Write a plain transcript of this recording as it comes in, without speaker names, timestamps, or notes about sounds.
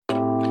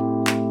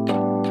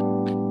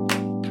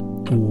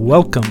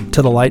Welcome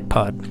to the Light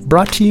Pod,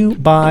 brought to you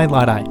by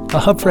Light-Eye, a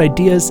hub for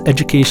ideas,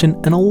 education,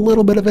 and a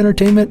little bit of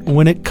entertainment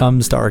when it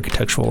comes to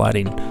architectural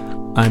lighting.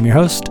 I'm your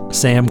host,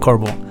 Sam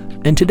Corbel,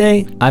 and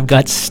today I've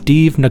got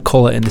Steve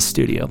Nicola in the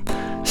studio.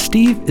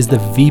 Steve is the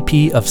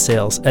VP of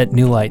Sales at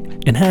New Light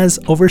and has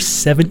over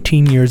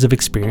 17 years of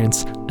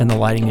experience in the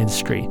lighting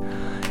industry.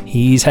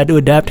 He's had to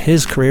adapt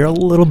his career a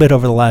little bit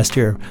over the last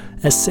year,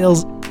 as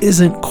sales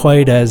isn't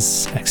quite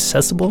as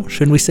accessible,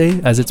 should we say,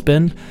 as it's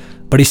been,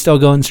 but he's still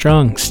going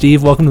strong.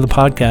 Steve, welcome to the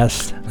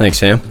podcast. Thanks,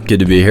 Sam. Good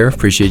to be here.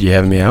 Appreciate you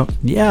having me out.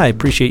 Yeah, I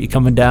appreciate you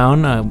coming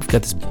down. We've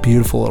got this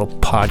beautiful little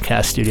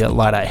podcast studio at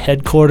Light-Eye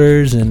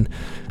headquarters, and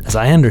as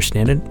I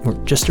understand it, we're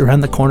just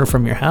around the corner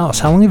from your house.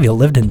 How long have you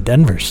lived in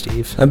Denver,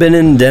 Steve? I've been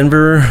in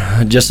Denver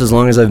just as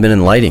long as I've been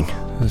in lighting,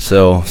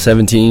 so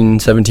 17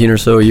 or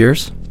so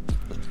years.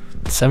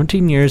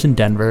 17 years in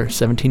Denver,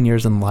 17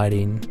 years in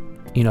lighting.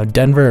 You know,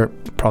 Denver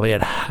probably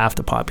had half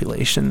the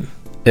population.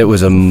 It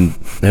was a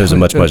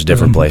much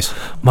different place.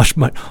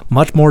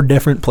 Much more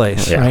different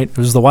place, yeah. Right? It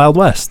was the Wild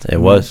West. It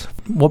was.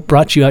 What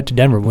brought you out to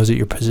Denver? Was it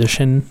your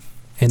position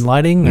in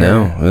lighting?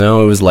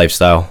 No, it was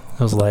lifestyle. It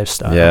was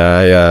lifestyle.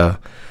 Yeah,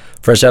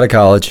 fresh out of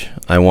college,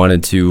 I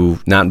wanted to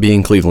not be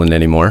in Cleveland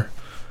anymore.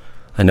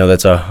 I know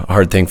that's a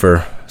hard thing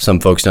for some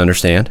folks to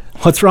understand.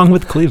 What's wrong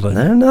with Cleveland?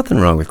 There's nothing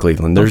wrong with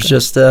Cleveland. There's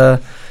just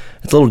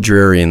it's a little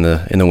dreary in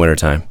the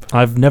wintertime.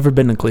 I've never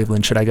been to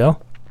Cleveland. Should I go?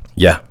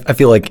 Yeah, I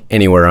feel like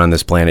anywhere on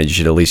this planet you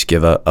should at least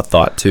give a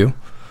thought to.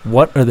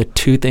 What are the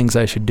two things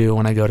I should do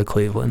when I go to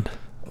Cleveland?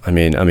 I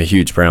mean, I'm a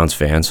huge Browns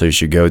fan, so you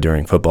should go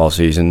during football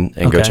season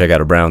and go check out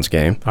a Browns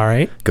game. All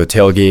right. Go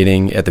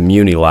tailgating at the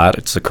Muni lot.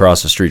 It's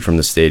across the street from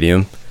the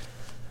stadium.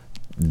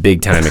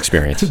 Big time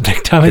experience. It's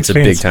a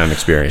big time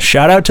experience.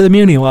 Shout out to the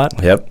Muni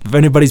lot. Yep. If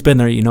anybody's been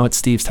there, you know what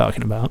Steve's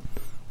talking about.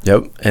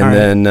 Yep. And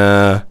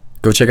then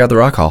go check out the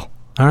Rock Hall.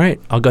 All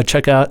right. I'll go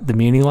check out the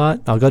Muni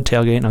lot. I'll go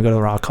tailgate and I'll go to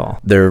the Rock Hall.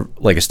 They're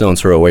like a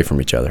stone's throw away from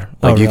each other.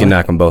 Like you can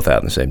knock them both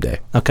out in the same day.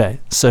 Okay.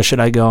 So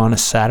should I go on a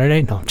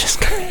Saturday? No, I'm just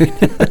kidding.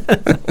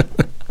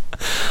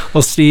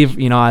 Well, Steve,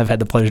 you know, I've had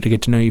the pleasure to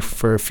get to know you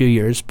for a few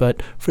years,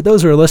 but for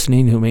those who are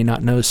listening who may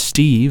not know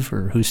Steve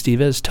or who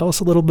Steve is, tell us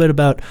a little bit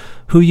about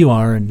who you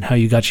are and how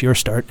you got your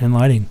start in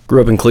lighting.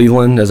 Grew up in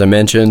Cleveland, as I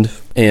mentioned,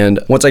 and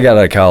once I got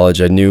out of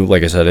college, I knew,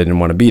 like I said, I didn't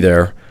want to be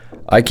there.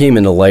 I came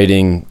into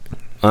lighting,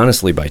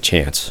 honestly, by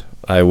chance.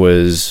 I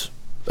was,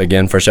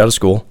 again, fresh out of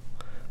school,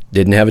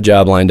 didn't have a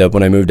job lined up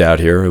when I moved out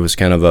here. It was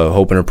kind of a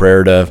hope and a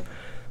prayer to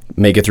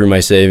make it through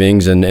my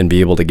savings and be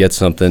able to get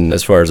something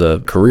as far as a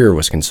career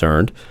was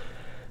concerned.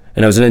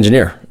 And I was an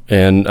engineer,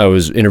 and I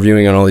was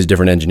interviewing on all these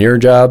different engineer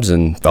jobs,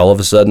 and all of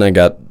a sudden I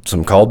got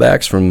some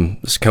callbacks from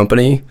this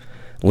company,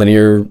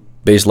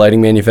 linear-based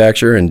lighting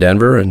manufacturer in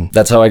Denver, and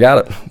that's how I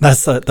got it.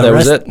 That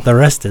was it. The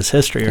rest is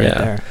history right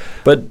there.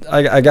 But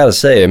I got to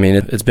say, I mean,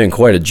 it's been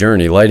quite a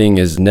journey. Lighting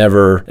is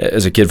never,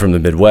 as a kid from the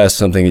Midwest,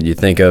 something that you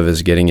think of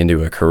as getting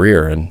into a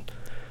career, and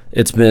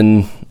it's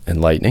been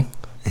enlightening.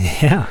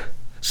 Yeah.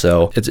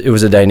 So it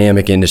was a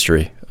dynamic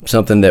industry.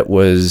 Something that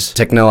was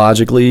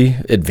technologically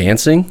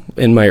advancing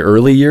in my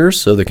early years.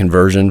 So the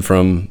conversion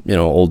from,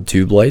 old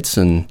tube lights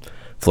and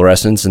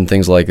fluorescence and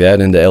things like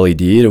that into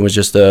LED, it was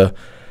just a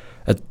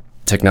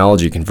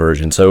technology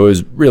conversion. So it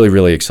was really,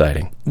 really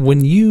exciting.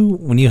 When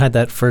you had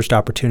that first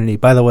opportunity,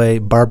 by the way,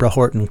 Barbara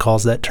Horton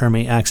calls that term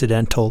a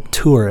accidental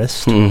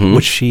tourist,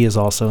 which she is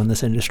also in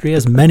this industry,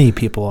 as many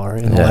people are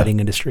in the lighting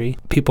industry.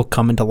 People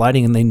come into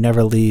lighting and they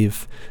never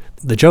leave.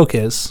 The joke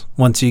is,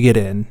 once you get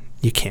in,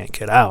 you can't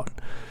get out.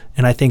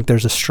 And I think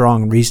there's a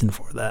strong reason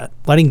for that.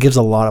 Lighting gives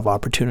a lot of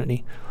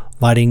opportunity.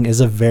 Lighting is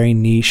a very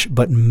niche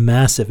but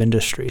massive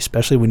industry,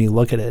 especially when you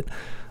look at it.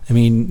 I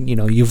mean,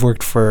 you've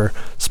worked for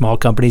small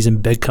companies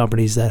and big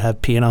companies that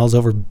have P&Ls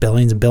over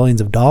billions and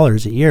billions of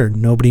dollars a year.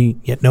 Nobody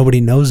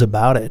knows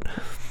about it.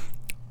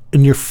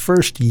 In your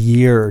first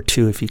year or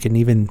two, if you can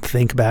even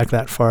think back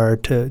that far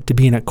to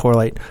being at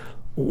Corelight,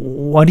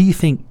 what do you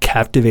think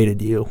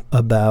captivated you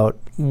about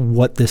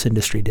what this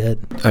industry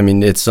did? I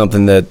mean, it's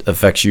something that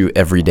affects you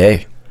every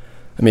day.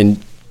 I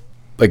mean,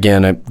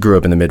 again, I grew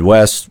up in the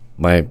Midwest.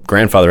 My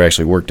grandfather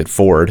actually worked at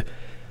Ford.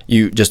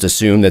 You just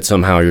assume that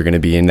somehow you're going to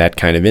be in that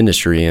kind of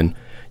industry, and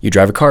you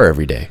drive a car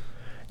every day.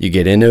 You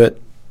get into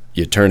it,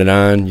 you turn it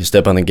on, you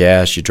step on the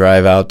gas, you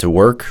drive out to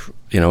work.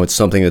 It's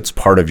something that's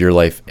part of your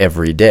life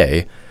every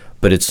day,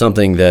 but it's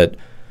something that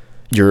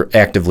you're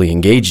actively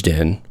engaged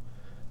in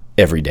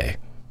every day,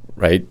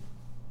 right?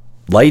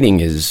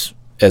 Lighting is,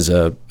 as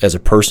a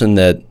person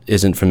that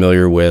isn't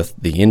familiar with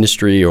the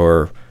industry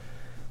or,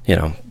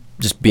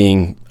 just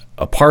being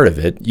a part of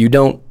it, you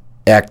don't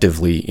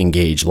actively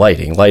engage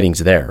lighting. Lighting's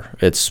there.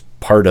 It's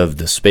part of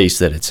the space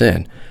that it's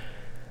in.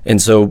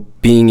 And so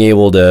being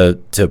able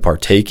to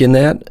partake in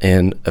that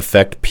and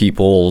affect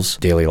people's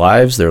daily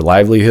lives, their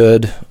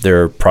livelihood,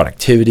 their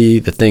productivity,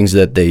 the things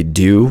that they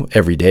do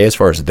every day as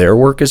far as their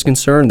work is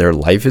concerned, their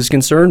life is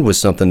concerned, was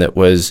something that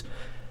was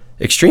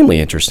extremely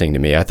interesting to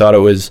me. I thought it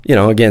was,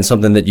 again,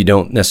 something that you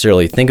don't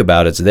necessarily think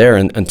about. It's there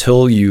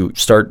until you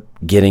start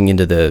getting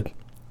into the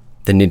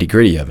the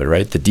nitty-gritty of it,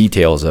 right? The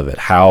details of it,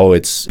 how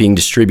it's being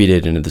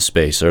distributed into the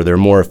space. Are there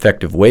more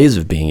effective ways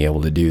of being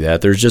able to do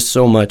that? There's just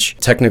so much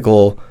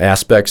technical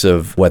aspects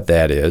of what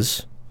that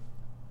is.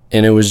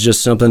 And it was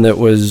just something that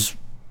was,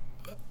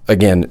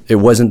 again, it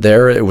wasn't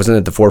there. It wasn't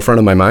at the forefront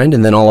of my mind.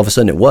 And then all of a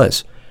sudden it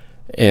was.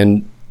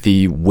 And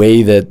the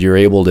way that you're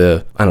able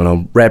to, I don't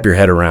know, wrap your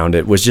head around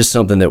it was just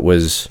something that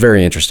was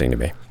very interesting to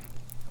me.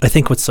 I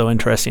think what's so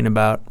interesting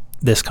about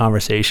this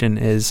conversation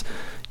is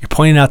you're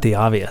pointing out the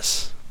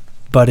obvious,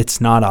 but it's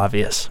not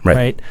obvious,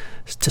 right?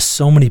 To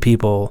so many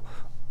people,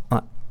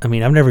 I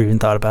mean, I've never even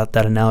thought about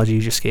that analogy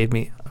you just gave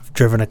me. I've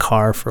driven a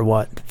car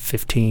for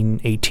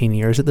 15, 18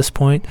 years at this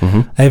point.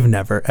 Mm-hmm. I have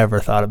never,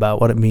 ever thought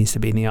about what it means to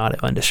be in the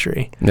auto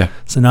industry. Yeah.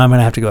 So now I'm going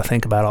to have to go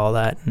think about all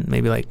that, and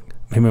maybe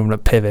I'm going to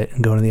pivot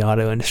and go into the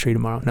auto industry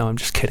tomorrow. No, I'm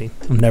just kidding.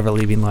 I'm never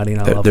leaving lighting.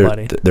 I love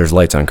lighting. There's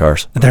lights on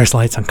cars. There's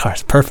lights on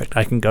cars. Perfect.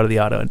 I can go to the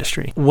auto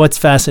industry. What's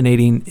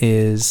fascinating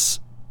is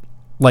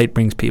light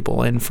brings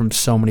people in from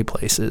so many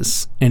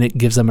places, and it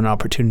gives them an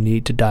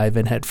opportunity to dive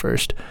in head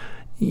first.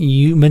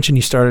 You mentioned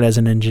you started as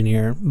an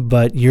engineer,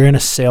 but you're in a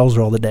sales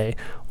role today.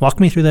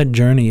 Walk me through that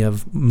journey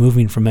of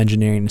moving from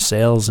engineering to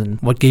sales,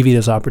 and what gave you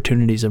those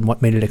opportunities and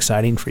what made it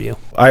exciting for you.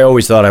 I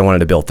always thought I wanted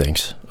to build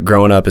things.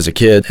 Growing up as a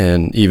kid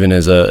and even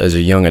as a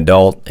young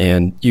adult,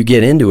 and you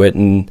get into it,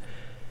 and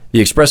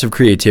the expressive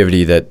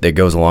creativity that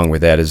goes along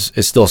with that is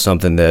still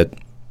something that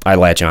I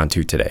latch on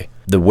to today.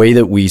 The way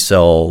that we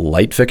sell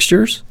light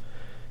fixtures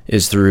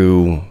is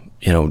through,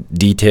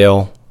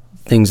 detail,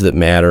 things that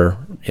matter,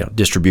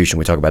 distribution.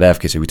 We talk about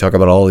efficacy. We talk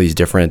about all these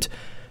different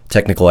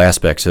technical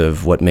aspects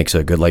of what makes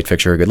a good light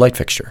fixture a good light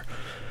fixture.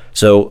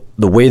 So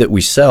the way that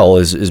we sell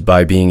is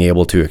by being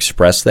able to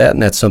express that,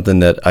 and that's something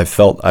that I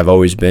felt I've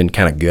always been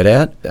kind of good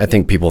at. I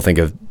think people think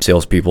of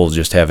salespeople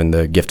just having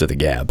the gift of the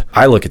gab.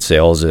 I look at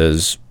sales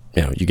as,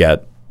 you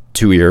got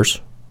 2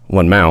 ears,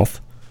 1 mouth.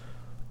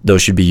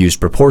 Those should be used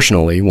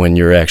proportionally when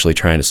you're actually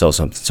trying to sell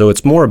something. So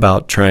it's more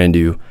about trying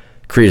to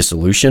create a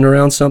solution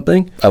around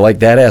something. I like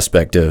that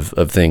aspect of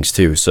things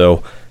too.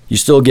 So you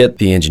still get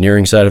the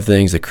engineering side of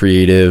things, the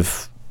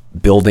creative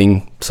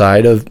building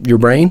side of your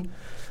brain,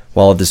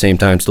 while at the same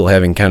time still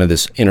having kind of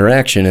this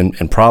interaction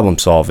and problem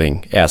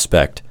solving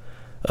aspect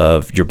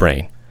of your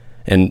brain.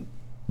 And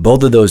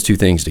both of those two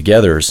things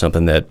together is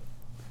something that,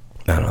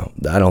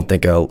 I don't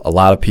think a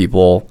lot of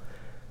people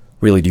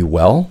really do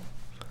well.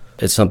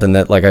 It's something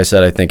that, like I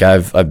said, I think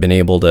I've been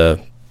able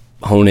to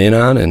hone in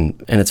on,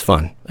 and it's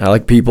fun. I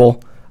like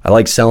people. I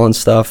like selling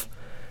stuff.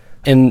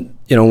 And,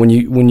 when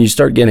you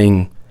start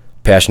getting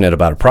passionate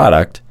about a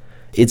product,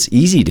 it's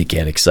easy to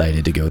get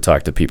excited to go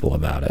talk to people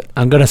about it.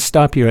 I'm going to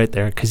stop you right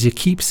there because you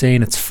keep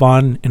saying it's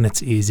fun and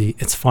it's easy.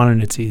 It's fun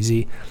and it's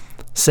easy.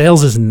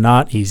 Sales is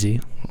not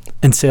easy,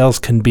 and sales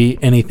can be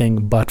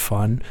anything but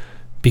fun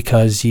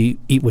because you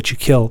eat what you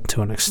kill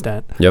to an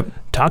extent. Yep.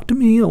 Talk to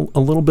me a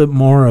little bit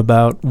more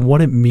about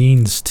what it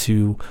means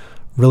to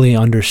really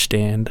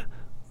understand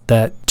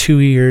that 2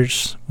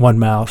 ears, 1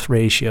 mouth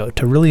ratio,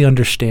 to really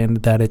understand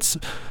that it's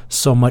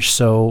so much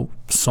so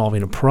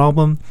solving a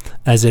problem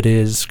as it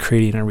is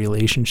creating a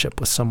relationship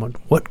with someone.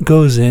 What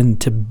goes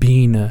into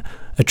being a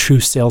true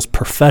sales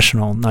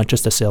professional, not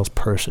just a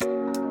salesperson?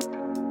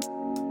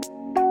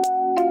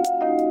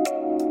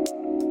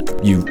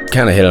 You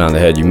kind of hit it on the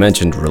head. You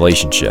mentioned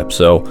relationships.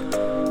 So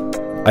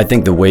I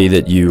think the way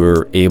that you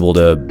are able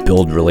to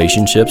build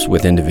relationships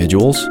with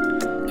individuals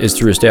is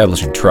through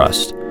establishing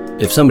trust.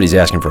 If somebody's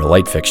asking for a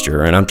light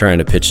fixture and I'm trying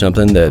to pitch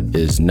something that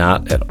is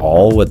not at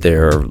all what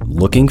they're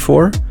looking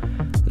for,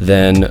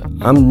 then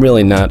I'm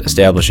really not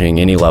establishing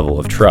any level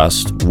of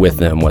trust with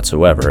them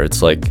whatsoever.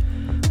 It's like,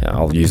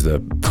 I'll use the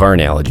car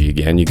analogy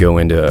again. You go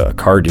into a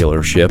car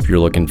dealership, you're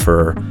looking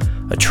for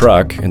a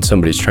truck, and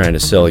somebody's trying to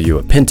sell you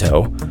a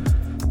Pinto.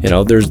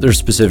 There's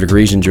specific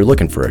reasons you're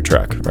looking for a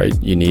truck, right?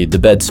 You need the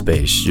bed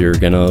space. You're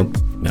gonna,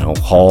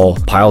 haul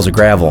piles of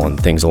gravel and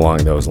things along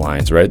those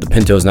lines, right? The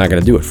Pinto's not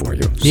gonna do it for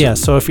you. Yeah,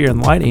 so if you're in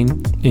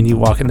lighting and you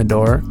walk in the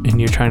door and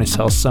you're trying to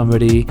sell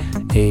somebody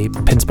a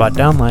pin spot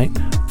downlight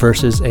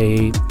versus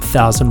a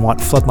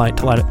 1,000-watt floodlight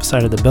to light up the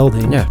side of the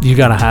building, you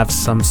gotta have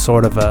some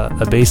sort of a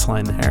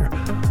baseline there.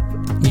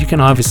 You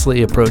can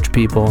obviously approach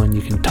people and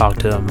you can talk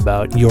to them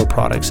about your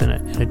products in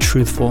a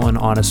truthful and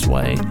honest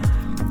way.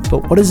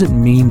 But what does it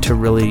mean to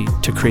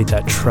create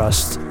that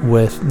trust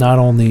with not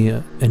only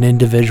an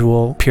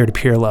individual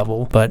peer-to-peer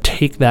level, but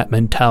take that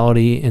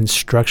mentality and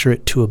structure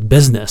it to a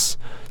business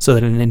so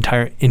that an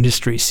entire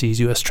industry sees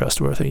you as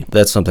trustworthy?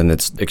 That's something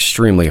that's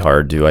extremely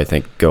hard to, I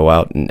think, go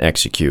out and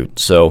execute.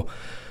 So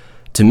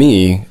to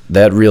me,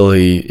 that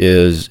really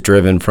is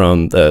driven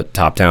from the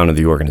top down of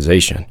the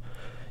organization.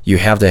 You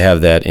have to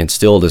have that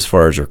instilled as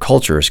far as your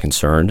culture is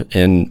concerned.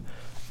 And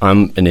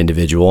I'm an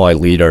individual. I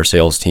lead our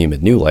sales team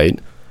at New Light.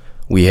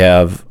 We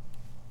have,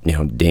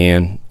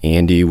 Dan,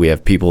 Andy, we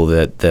have people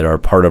that are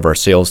part of our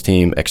sales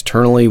team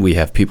externally. We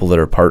have people that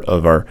are part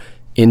of our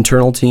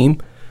internal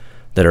team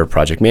that are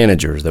project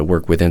managers that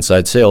work with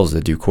inside sales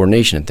that do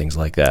coordination and things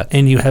like that.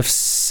 And you have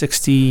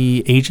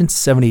 60 agents,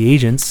 70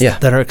 agents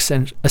that are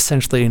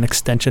essentially an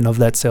extension of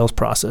that sales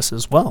process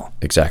as well.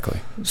 Exactly.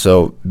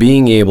 So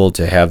being able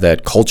to have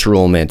that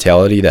cultural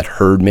mentality, that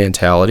herd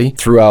mentality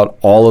throughout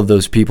all of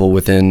those people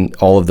within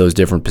all of those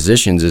different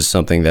positions is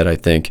something that I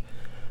think,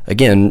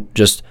 again,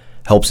 just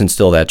helps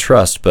instill that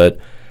trust. But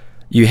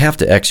you have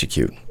to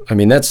execute. I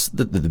mean, that's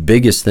the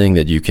biggest thing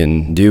that you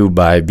can do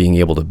by being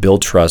able to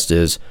build trust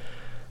is,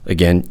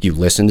 again, you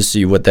listen to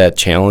see what that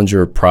challenge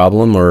or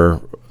problem,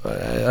 or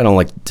I don't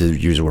like to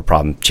use the word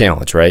problem,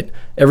 challenge, right?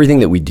 Everything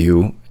that we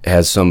do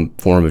has some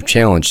form of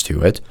challenge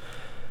to it.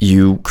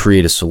 You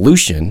create a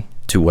solution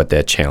to what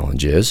that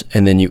challenge is,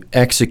 and then you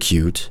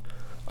execute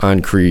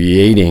on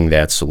creating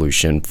that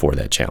solution for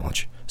that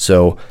challenge.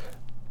 So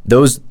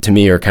those, to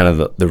me, are kind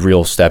of the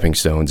real stepping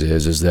stones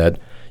is that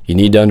you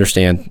need to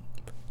understand,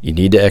 you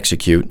need to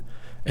execute,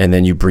 and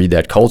then you breed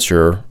that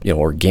culture,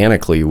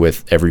 organically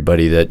with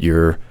everybody that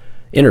you're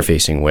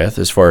interfacing with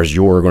as far as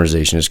your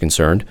organization is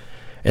concerned.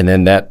 And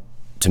then that,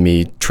 to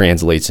me,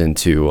 translates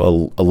into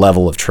a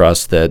level of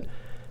trust that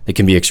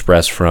can be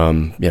expressed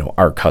from,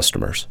 our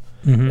customers.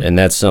 Mm-hmm. And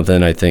that's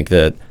something I think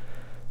that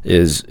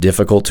is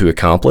difficult to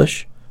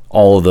accomplish,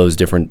 all of those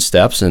different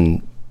steps.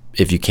 And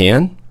if you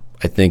can,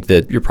 I think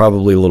that you're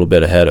probably a little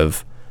bit ahead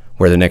of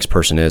where the next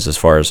person is as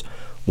far as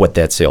what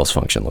that sales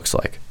function looks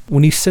like.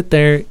 When you sit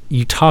there,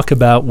 you talk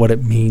about what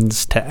it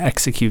means to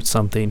execute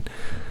something.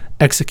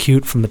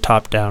 Execute from the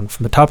top down,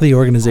 from the top of the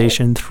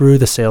organization through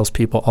the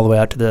salespeople, all the way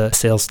out to the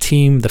sales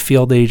team, the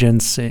field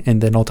agents, and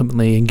then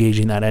ultimately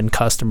engaging that end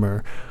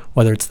customer,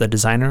 whether it's the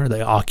designer or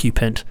the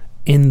occupant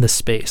in the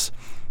space.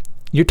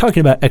 You're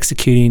talking about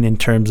executing in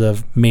terms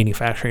of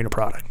manufacturing a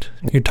product.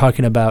 You're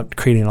talking about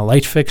creating a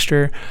light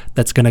fixture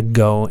that's going to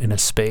go in a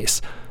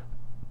space.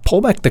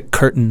 Pull back the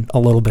curtain a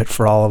little bit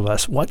for all of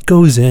us. What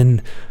goes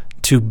in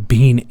to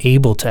being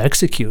able to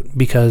execute?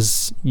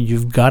 Because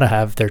you've got to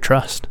have their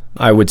trust.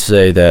 I would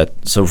say that,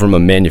 so from a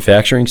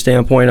manufacturing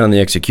standpoint on the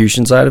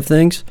execution side of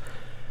things,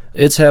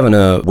 it's having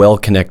a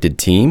well-connected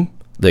team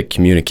that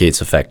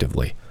communicates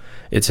effectively.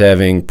 It's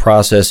having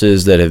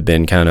processes that have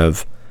been kind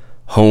of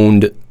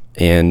honed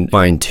and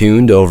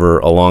fine-tuned over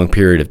a long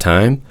period of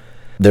time.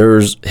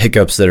 There's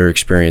hiccups that are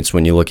experienced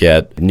when you look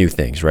at new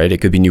things, right? It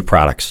could be new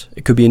products.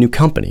 It could be a new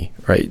company,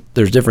 right?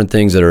 There's different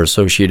things that are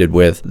associated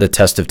with the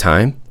test of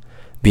time,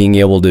 being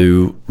able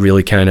to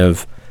really kind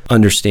of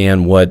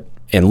understand what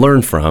and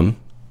learn from,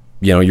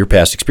 your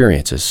past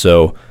experiences.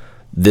 So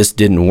this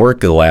didn't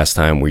work the last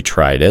time we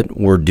tried it.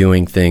 We're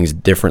doing things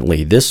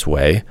differently this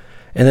way,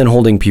 and then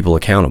holding people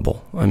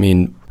accountable. I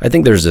mean, I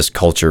think there's this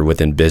culture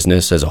within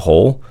business as a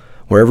whole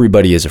where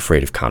everybody is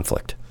afraid of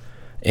conflict.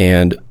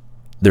 And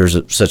there's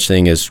such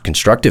thing as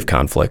constructive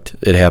conflict.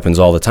 It happens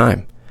all the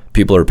time.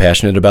 People are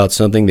passionate about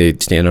something. They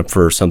stand up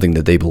for something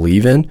that they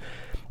believe in.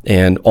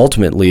 And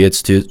ultimately,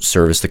 it's to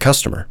service the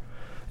customer.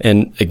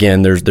 And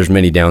again, there's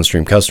many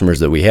downstream customers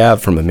that we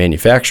have from a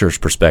manufacturer's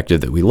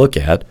perspective that we look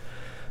at.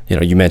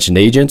 You mentioned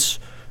agents.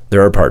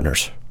 They're our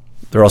partners.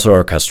 They're also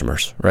our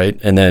customers, right?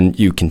 And then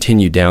you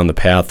continue down the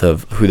path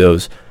of who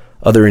those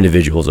other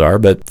individuals are.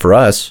 But for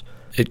us,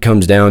 it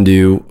comes down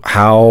to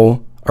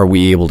how are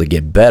we able to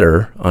get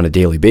better on a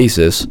daily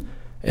basis?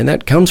 And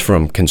that comes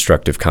from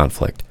constructive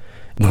conflict.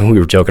 When we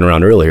were joking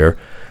around earlier,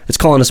 it's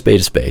calling a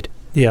spade a spade.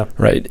 Yeah.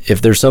 Right.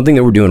 If there's something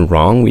that we're doing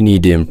wrong, we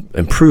need to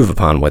improve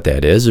upon what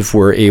that is. If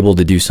we're able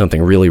to do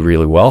something really,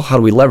 really well, how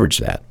do we leverage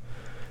that?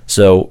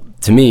 So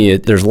to me,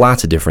 there's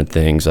lots of different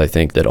things I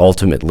think that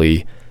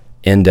ultimately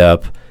end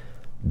up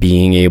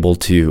being able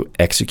to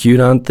execute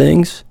on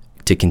things,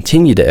 to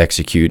continue to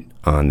execute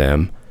on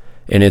them.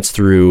 And it's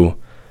through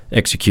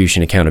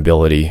execution,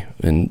 accountability,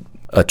 and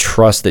a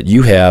trust that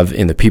you have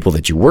in the people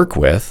that you work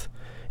with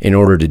in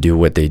order to do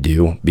what they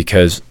do,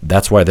 because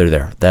that's why they're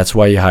there. That's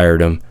why you hired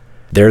them.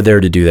 They're there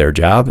to do their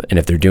job, and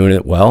if they're doing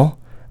it well,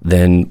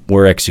 then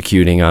we're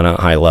executing on a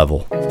high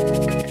level.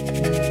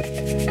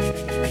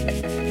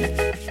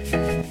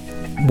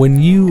 When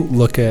you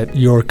look at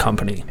your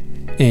company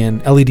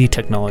and LED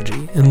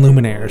technology and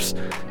luminaires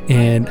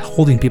and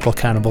holding people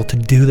accountable to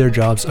do their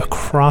jobs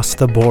across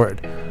the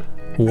board,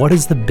 what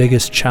is the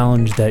biggest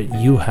challenge that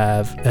you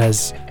have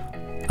as,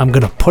 I'm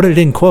going to put it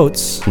in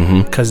quotes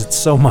because it's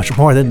so much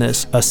more than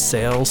this, a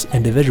sales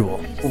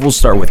individual? We'll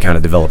start with kind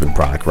of developing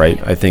product,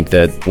 right? I think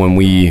that when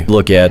we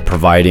look at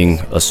providing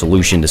a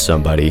solution to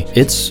somebody,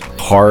 it's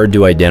hard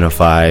to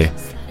identify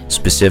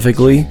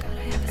specifically.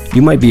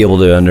 You might be able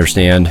to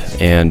understand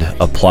and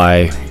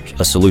apply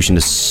a solution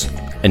to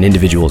an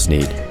individual's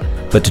need.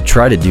 But to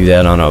try to do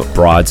that on a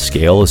broad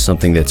scale is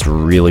something that's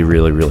really,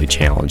 really, really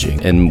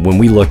challenging. And when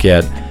we look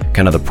at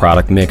kind of the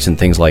product mix and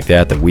things like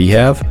that we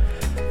have,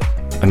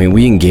 I mean,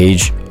 we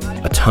engage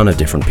a ton of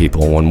different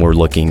people when we're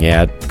looking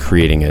at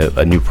creating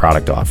a new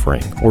product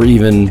offering, or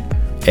even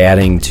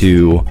adding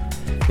to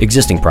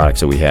existing products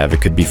that we have.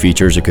 It could be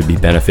features, it could be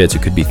benefits,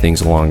 it could be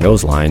things along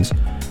those lines.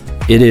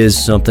 It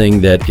is something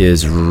that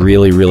is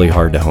really, really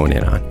hard to hone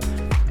in on.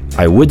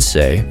 I would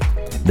say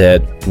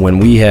that when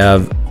we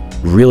have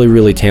really,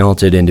 really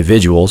talented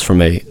individuals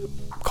from a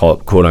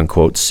quote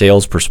unquote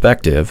sales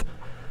perspective,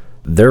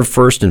 their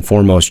first and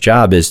foremost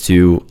job is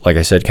to, like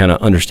I said, kind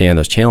of understand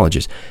those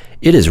challenges.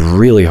 It is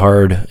really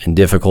hard and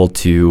difficult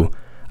to,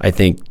 I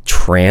think,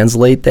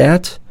 translate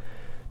that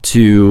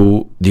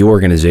to the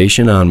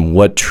organization on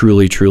what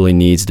truly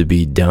needs to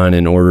be done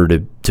in order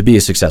to be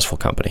a successful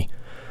company.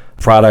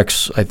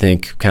 Products, I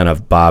think, kind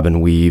of bob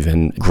and weave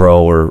and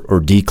grow or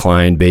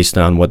decline based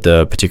on what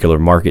the particular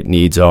market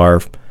needs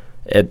are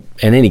at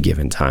any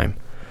given time.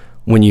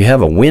 When you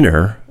have a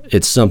winner,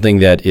 it's something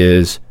that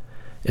it's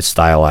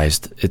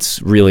stylized.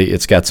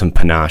 It's got some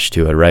panache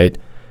to it, right?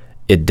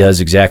 It does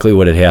exactly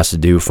what it has to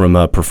do from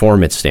a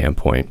performance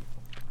standpoint.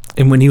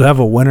 And when you have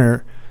a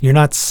winner, you're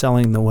not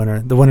selling the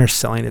winner. The winner's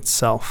selling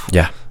itself.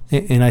 Yeah.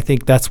 And I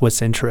think that's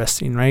what's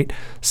interesting, right?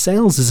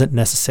 Sales isn't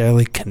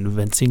necessarily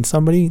convincing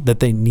somebody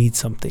that they need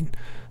something.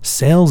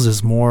 Sales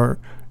is more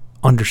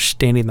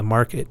understanding the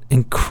market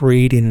and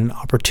creating an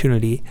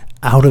opportunity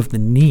out of the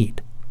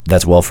need.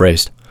 That's well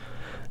phrased.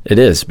 It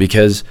is,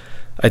 because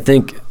I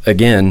think,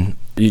 again,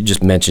 you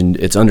just mentioned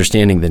it's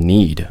understanding the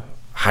need.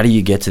 How do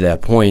you get to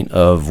that point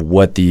of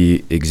what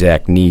the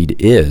exact need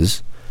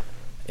is?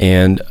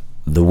 And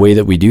the way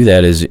that we do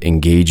that is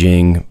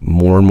engaging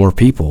more and more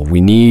people.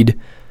 We need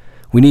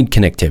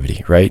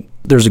connectivity, right?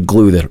 There's a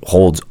glue that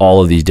holds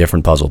all of these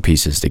different puzzle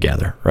pieces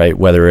together, right?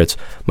 Whether it's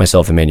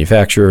myself, a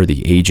manufacturer,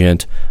 the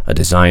agent, a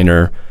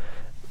designer,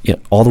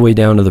 all the way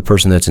down to the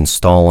person that's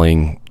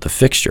installing the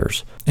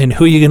fixtures. And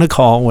who are you going to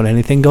call when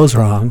anything goes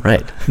wrong?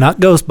 Right. Not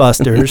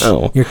Ghostbusters.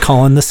 No. You're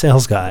calling the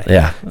sales guy.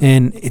 Yeah.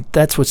 And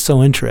that's what's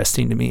so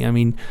interesting to me. I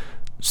mean,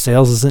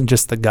 sales isn't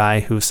just the guy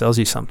who sells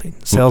you something.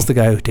 Sales is the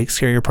guy who takes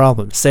care of your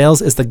problem.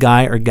 Sales is the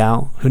guy or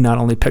gal who not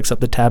only picks up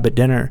the tab at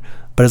dinner,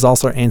 but is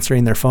also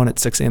answering their phone at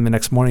 6 a.m. the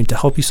next morning to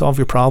help you solve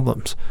your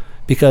problems.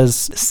 Because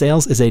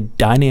sales is a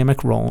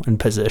dynamic role and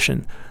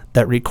position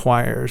that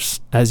requires,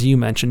 as you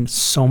mentioned,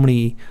 so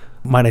many,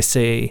 might I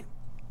say,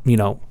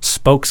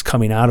 spokes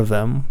coming out of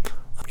them.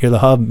 You're the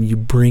hub. You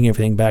bring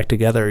everything back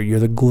together. You're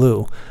the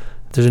glue.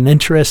 There's an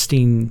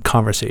interesting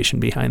conversation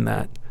behind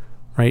that,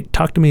 right?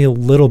 Talk to me a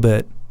little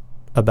bit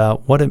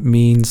about what it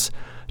means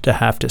to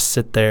have to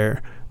sit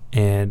there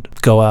and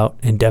go out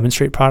and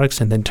demonstrate products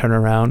and then turn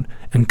around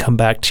and come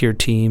back to your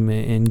team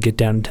and get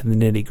down into the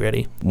nitty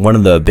gritty. One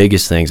of the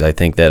biggest things I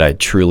think that I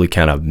truly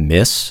kind of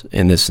miss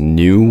in this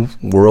new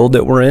world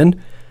that we're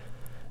in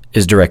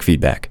is direct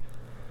feedback.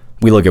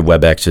 We look at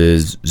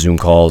WebExes, Zoom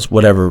calls,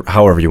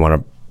 however you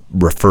want to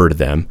refer to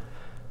them.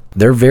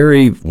 They're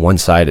very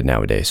one-sided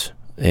nowadays.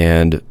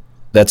 And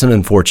that's an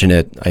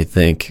unfortunate, I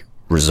think,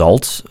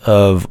 result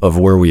of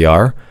where we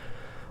are.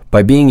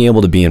 By being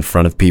able to be in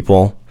front of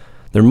people,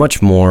 they're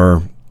much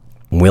more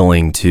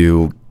willing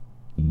to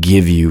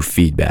give you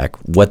feedback,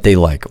 what they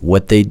like,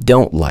 what they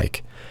don't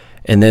like.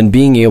 And then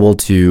being able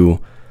to,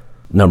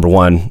 number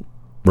one,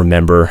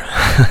 remember,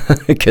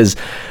 because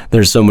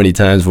there's so many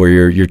times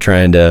where you're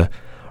trying to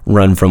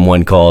run from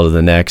one call to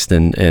the next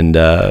and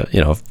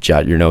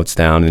jot your notes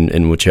down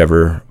in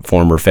whichever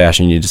form or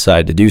fashion you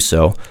decide to do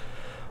so.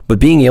 But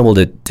being able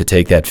to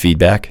take that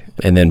feedback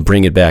and then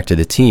bring it back to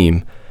the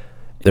team,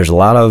 there's a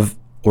lot of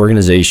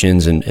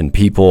organizations and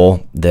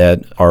people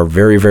that are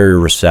very, very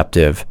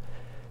receptive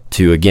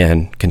to,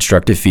 again,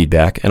 constructive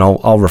feedback. And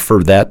I'll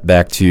refer that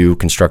back to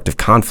constructive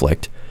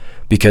conflict,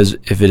 because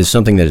if it is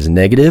something that is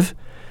negative,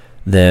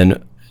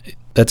 then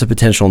that's a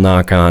potential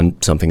knock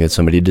on something that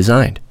somebody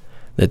designed.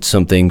 That's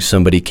something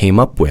somebody came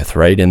up with,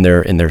 right, in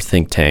their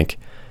think tank.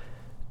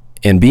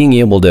 And being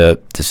able to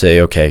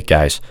say, okay,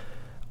 guys,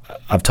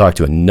 I've talked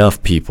to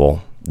enough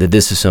people that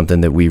this is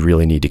something that we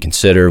really need to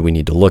consider, we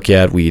need to look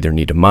at, we either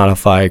need to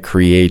modify,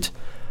 create,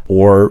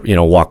 or,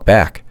 walk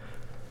back.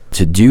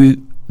 To do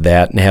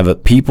that and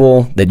have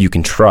people that you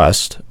can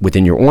trust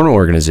within your own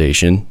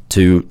organization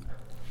to,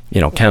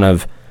 kind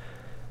of,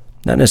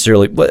 not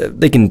necessarily,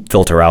 they can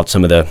filter out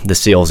some of the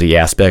salesy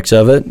aspects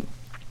of it,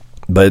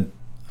 but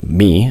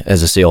me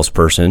as a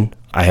salesperson,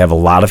 I have a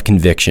lot of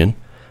conviction.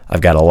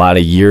 I've got a lot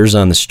of years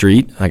on the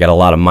street. I got a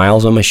lot of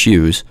miles on my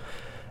shoes,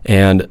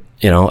 and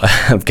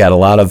I've got a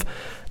lot of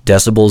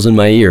decibels in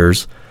my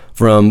ears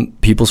from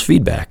people's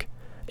feedback.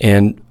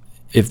 And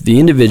if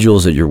the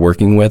individuals that you're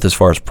working with, as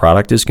far as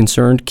product is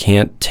concerned,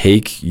 can't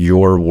take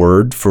your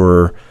word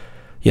for,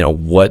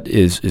 what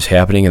is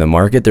happening in the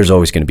market, there's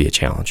always going to be a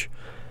challenge.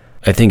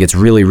 I think it's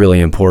really, really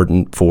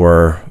important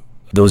for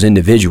those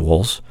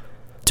individuals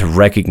to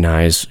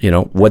recognize,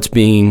 what's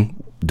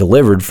being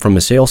delivered from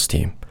a sales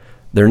team.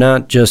 They're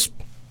not just,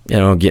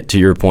 get to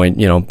your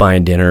point,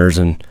 buying dinners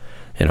and,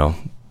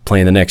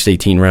 playing the next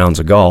 18 rounds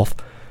of golf.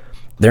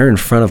 They're in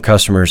front of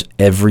customers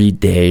every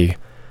day.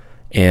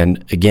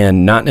 And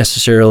again, not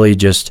necessarily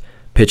just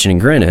pitching and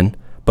grinning,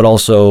 but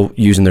also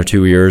using their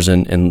 2 ears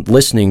and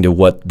listening to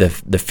what the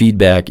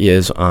feedback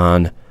is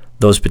on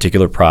those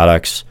particular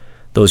products,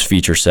 those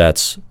feature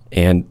sets.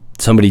 And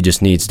somebody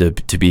just needs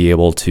to be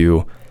able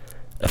to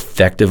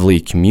effectively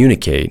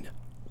communicate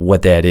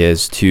what that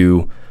is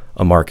to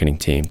a marketing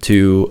team,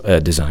 to a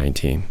design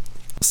team.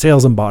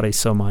 Sales embodies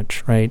so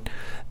much, right?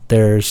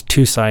 there's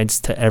two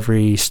sides to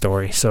every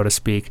story, so to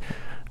speak.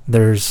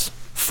 There's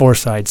four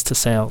sides to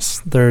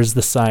sales. There's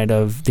the side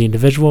of the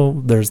individual.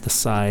 There's the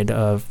side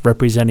of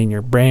representing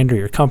your brand or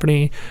your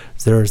company.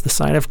 There's the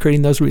side of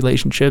creating those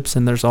relationships.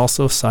 And there's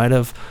also a side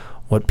of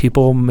what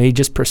people may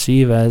just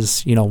perceive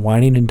as,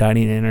 whining and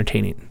dining and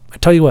entertaining. I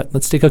tell you what,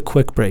 let's take a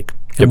quick break.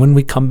 And when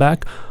we come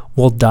back,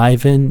 we'll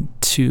dive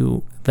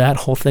into that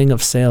whole thing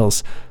of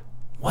sales.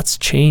 What's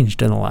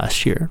changed in the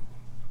last year?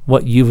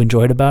 What you've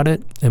enjoyed about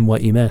it and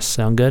what you missed.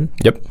 Sound good?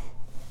 Yep.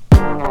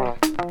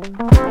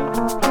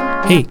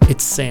 Hey,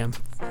 it's Sam.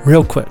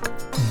 Real quick,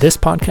 this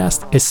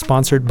podcast is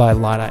sponsored by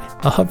Lighti,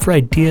 a hub for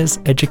ideas,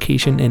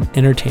 education, and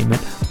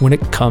entertainment when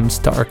it comes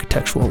to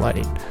architectural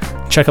lighting.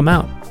 Check them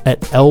out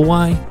at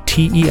lytei.com.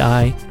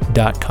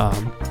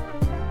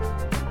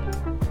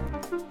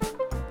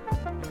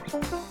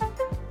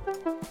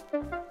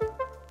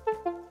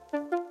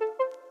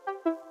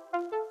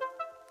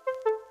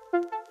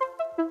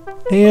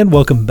 And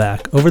welcome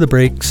back. Over the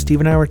break,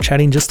 Steve and I were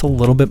chatting just a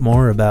little bit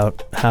more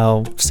about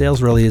how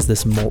sales really is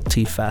this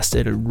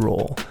multifaceted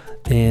role.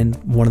 And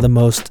one of the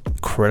most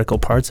critical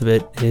parts of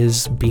it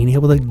is being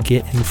able to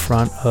get in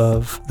front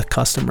of the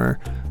customer,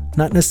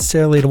 not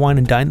necessarily to wine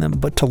and dine them,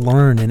 but to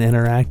learn and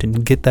interact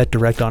and get that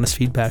direct, honest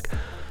feedback.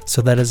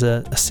 So that as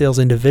a sales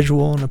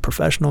individual and a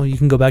professional, you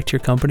can go back to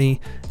your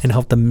company and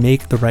help them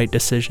make the right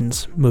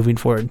decisions moving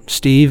forward.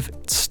 Steve,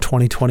 it's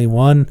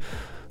 2021.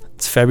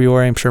 It's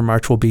February. I'm sure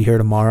March will be here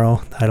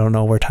tomorrow. I don't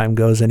know where time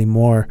goes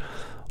anymore.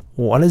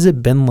 What has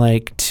it been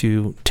like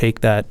to take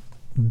that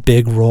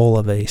big role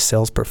of a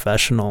sales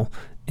professional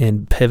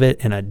and pivot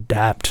and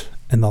adapt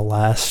in the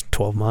last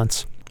 12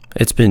 months?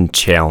 It's been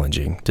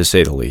challenging, to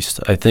say the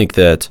least. I think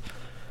that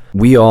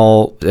we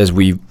all, as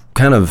we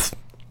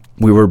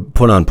were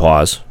put on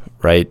pause,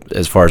 right?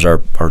 As far as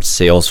our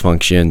sales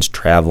functions,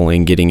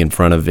 traveling, getting in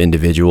front of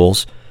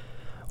individuals,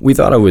 we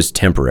thought it was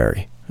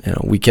temporary.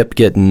 We kept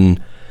getting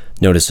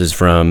notices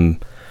from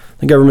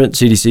the government,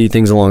 CDC,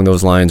 things along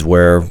those lines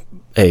where,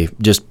 hey,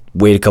 just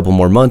wait a couple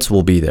more months,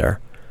 we'll be there.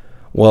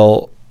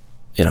 Well,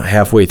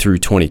 halfway through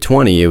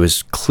 2020, it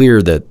was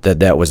clear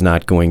that was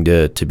not going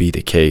to be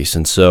the case.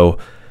 And so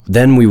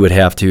then we would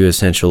have to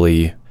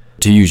essentially,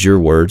 to use your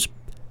words,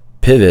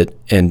 pivot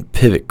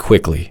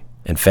quickly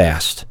and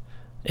fast.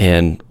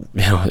 And,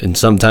 and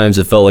sometimes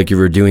it felt like you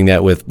were doing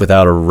that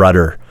without a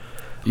rudder.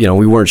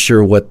 We weren't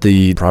sure what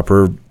the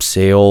proper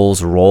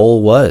sales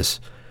role was.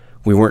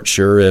 We weren't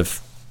sure if,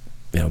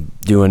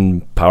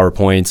 doing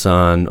PowerPoints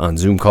on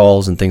Zoom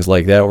calls and things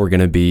like that were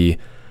going to be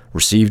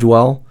received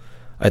well.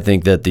 I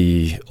think that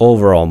the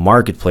overall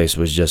marketplace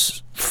was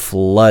just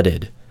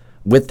flooded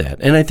with that.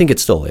 And I think it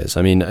still is.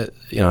 I mean,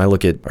 I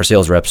look at our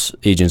sales reps,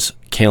 agents'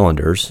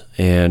 calendars,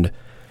 and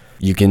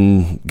you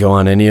can go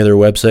on any of their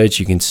websites.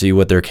 You can see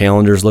what their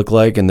calendars look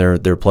like, and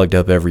they're plugged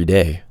up every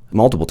day,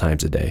 multiple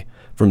times a day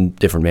from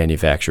different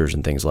manufacturers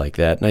and things like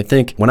that. And I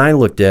think when I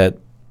looked at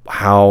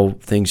how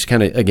things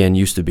kind of, again,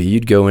 used to be,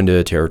 you'd go into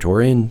a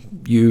territory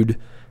and you'd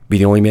be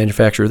the only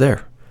manufacturer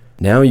there.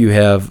 Now you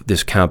have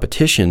this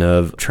competition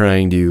of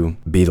trying to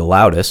be the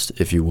loudest,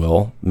 if you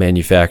will,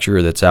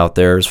 manufacturer that's out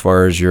there as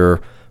far as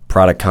your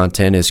product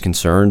content is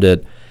concerned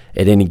at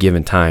any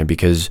given time,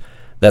 because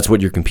that's what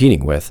you're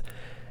competing with.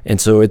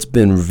 And so it's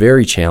been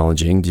very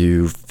challenging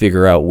to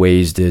figure out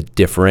ways to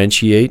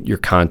differentiate your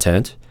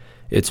content.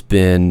 It's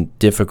been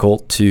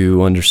difficult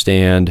to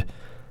understand,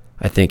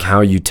 I think,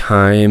 how you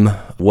time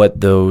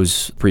what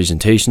those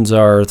presentations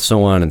are,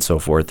 so on and so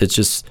forth.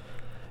 It's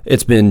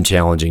been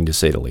challenging, to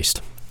say the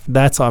least.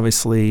 That's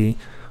obviously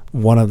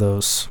one of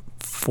those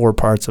four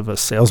parts of a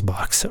sales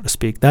box, so to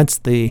speak. That's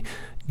the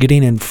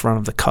getting in front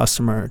of the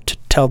customer to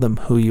tell them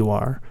who you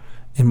are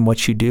and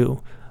what you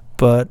do.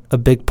 But a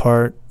big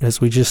part,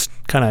 as we just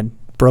kind of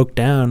broke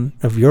down,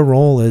 of your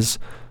role is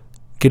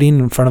getting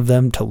in front of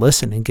them to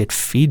listen and get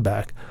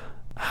feedback.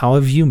 How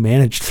have you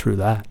managed through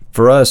that?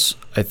 For us,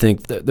 I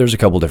think there's a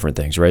couple different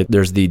things, right?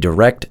 There's the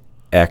direct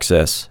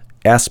access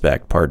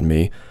aspect,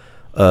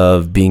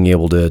 of being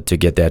able to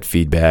get that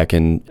feedback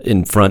and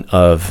in front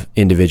of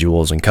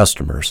individuals and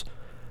customers.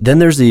 Then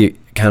there's the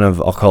kind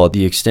of, I'll call it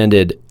the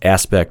extended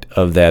aspect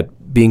of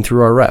that being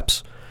through our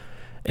reps.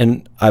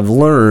 And I've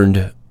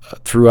learned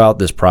throughout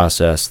this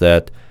process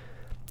that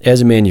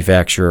as a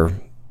manufacturer,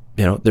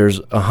 there's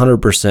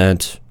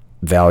 100%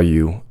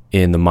 value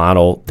in the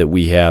model that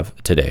we have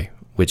today,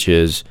 which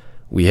is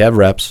we have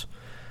reps,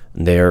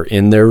 they're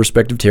in their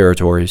respective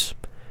territories,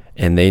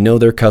 and they know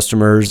their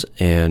customers,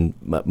 and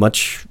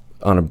much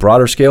on a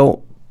broader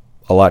scale,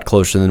 a lot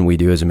closer than we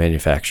do as a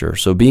manufacturer.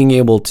 So being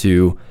able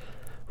to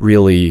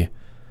really,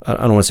 I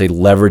don't want to say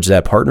leverage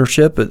that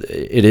partnership, but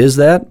it is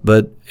that,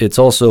 but it's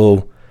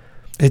also...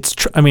 It's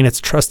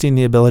trusting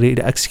the ability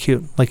to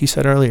execute, like you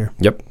said earlier.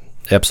 Yep,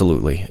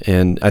 absolutely.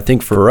 And I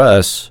think for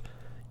us,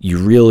 you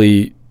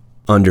really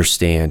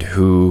understand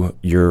who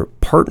your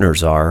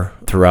partners are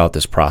throughout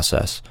this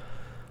process.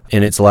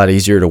 And it's a lot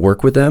easier to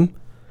work with them.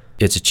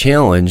 It's a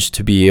challenge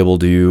to be able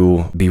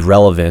to be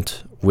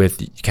relevant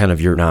with kind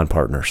of your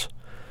non-partners.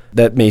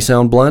 That may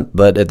sound blunt,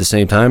 but at the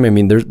same time, I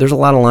mean, there's a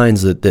lot of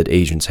lines that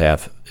agents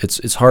have.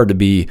 It's hard to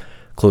be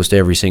close to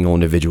every single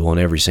individual in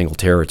every single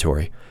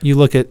territory. You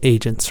look at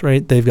agents,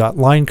 right? They've got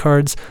line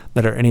cards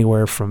that are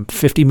anywhere from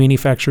 50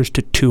 manufacturers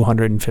to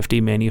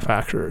 250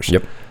 manufacturers.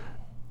 Yep.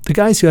 The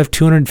guys who have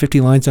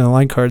 250 lines on a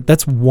line card,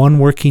 that's one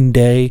working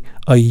day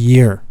a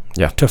year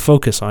to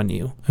focus on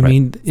you. I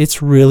mean,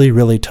 it's really,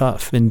 really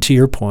tough. And to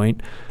your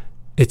point,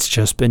 it's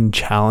just been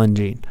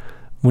challenging.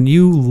 When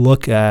you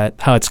look at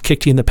how it's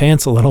kicked you in the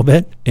pants a little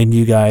bit, and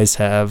you guys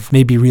have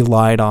maybe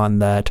relied on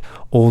that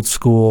old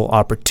school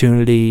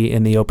opportunity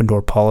in the open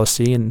door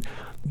policy and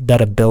that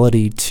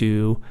ability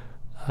to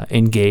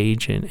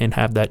engage and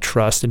have that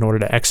trust in order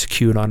to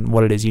execute on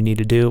what it is you need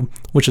to do,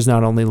 which is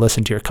not only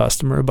listen to your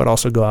customer, but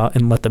also go out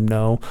and let them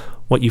know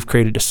what you've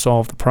created to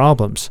solve the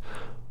problems.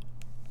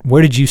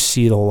 Where did you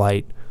see the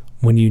light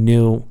when you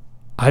knew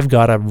I've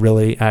got to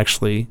really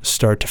actually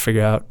start to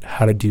figure out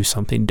how to do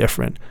something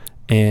different?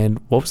 And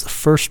what was the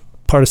first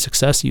part of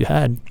success you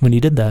had when you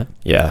did that?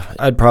 Yeah,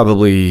 I'd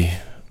probably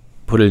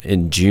put it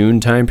in June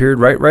time period,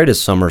 right as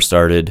summer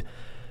started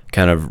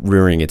kind of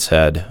rearing its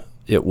head.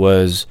 It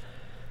was,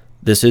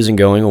 this isn't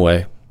going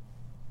away.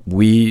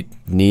 We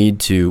need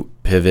to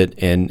pivot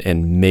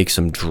and make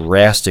some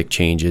drastic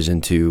changes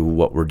into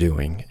what we're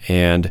doing.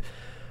 And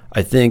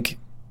I think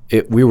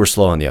we were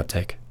slow on the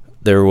uptake.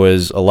 There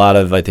was a lot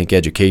of, I think,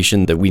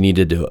 education that we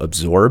needed to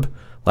absorb,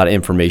 a lot of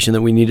information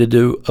that we needed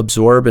to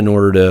absorb in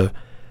order to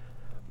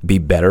be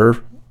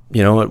better,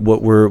 at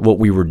what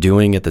we were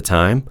doing at the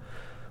time,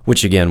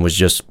 which again was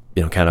just,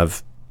 kind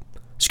of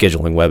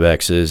scheduling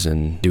WebExes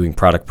and doing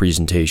product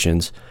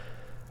presentations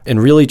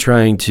and really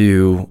trying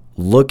to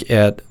look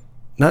at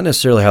not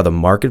necessarily how the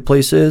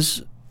marketplace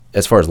is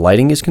as far as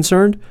lighting is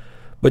concerned,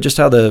 but just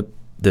how the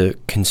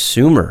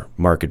consumer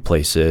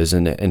marketplace is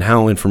and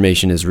how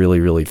information is really,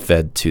 really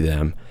fed to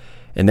them.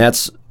 And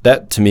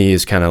that to me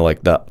is kind of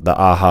like the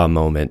aha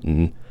moment.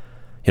 And,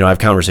 I have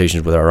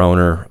conversations with our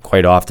owner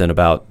quite often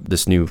about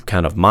this new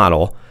kind of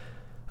model.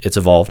 It's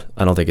evolved.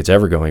 I don't think it's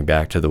ever going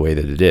back to the way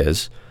that it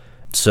is.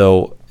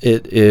 So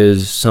it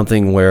is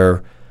something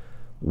where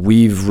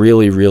we've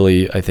really,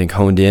 really, I think,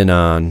 honed in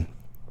on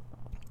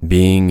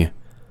being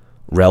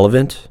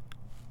relevant,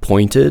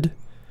 pointed.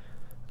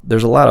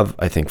 There's a lot of,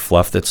 I think,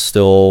 fluff that's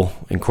still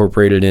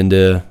incorporated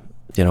into,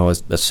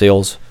 a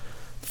sales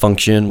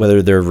function,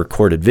 whether they're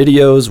recorded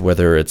videos,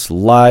 whether it's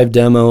live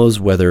demos,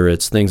 whether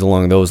it's things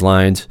along those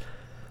lines.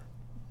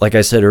 Like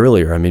I said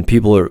earlier, I mean,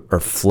 people are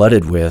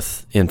flooded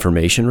with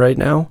information right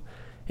now.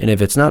 And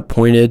if it's not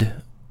pointed,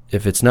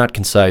 if it's not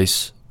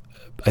concise,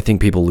 I think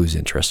people lose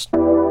interest.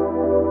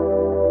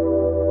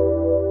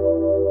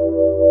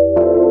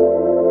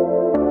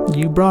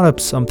 You brought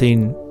up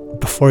something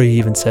before you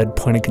even said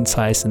point and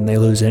concise and they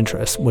lose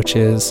interest, which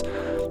is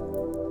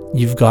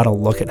you've got to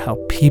look at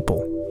how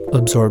people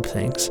absorb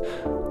things.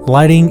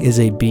 Lighting is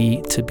a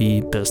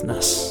B2B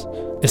business.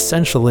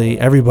 Essentially,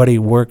 everybody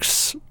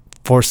works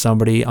for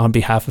somebody on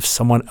behalf of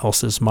someone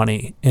else's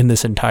money in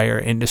this entire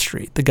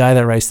industry. The guy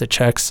that writes the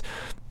checks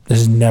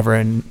is never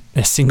in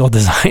a single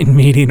design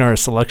meeting or a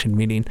selection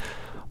meeting,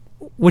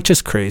 which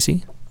is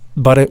crazy,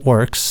 but it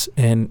works.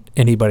 And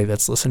anybody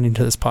that's listening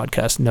to this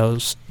podcast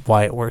knows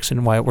why it works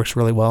and why it works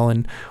really well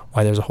and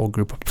why there's a whole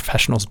group of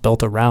professionals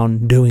built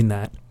around doing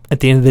that. At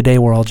the end of the day,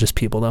 we're all just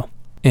people though.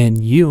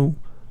 And you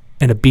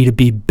in a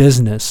B2B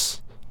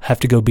business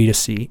have to go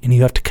B2C and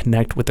you have to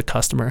connect with the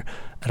customer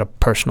at a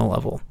personal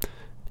level.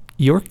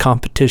 Your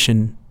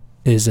competition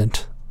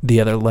isn't the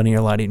other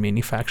linear lighting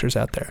manufacturers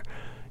out there.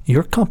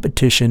 Your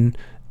competition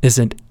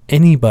isn't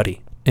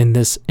anybody in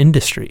this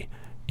industry.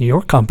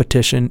 Your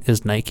competition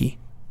is Nike,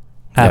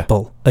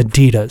 Apple,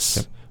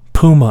 Adidas,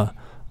 Puma,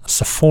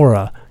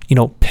 Sephora.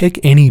 Pick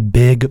any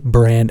big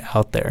brand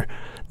out there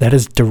that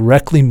is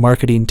directly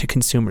marketing to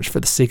consumers for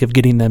the sake of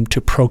getting them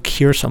to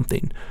procure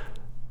something.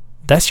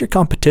 That's your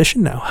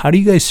competition now. How do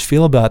you guys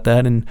feel about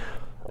that? And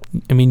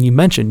I mean, you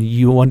mentioned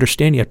you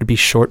understand you have to be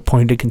short,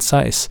 pointed,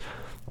 concise.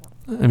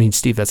 I mean,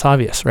 Steve, that's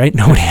obvious, right?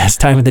 Nobody has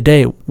time in the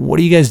day. What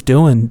are you guys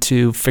doing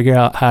to figure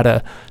out how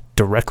to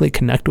directly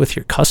connect with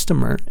your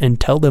customer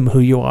and tell them who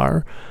you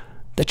are,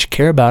 that you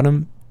care about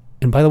them?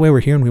 And by the way,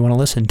 we're here and we want to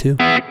listen too.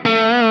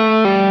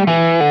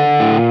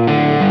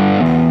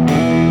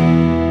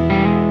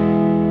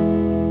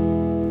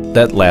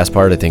 That last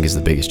part, I think, is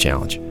the biggest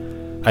challenge.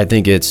 I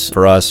think it's,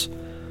 for us,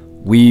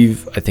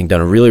 we've, I think,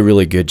 done a really,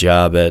 really good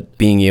job at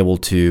being able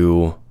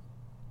to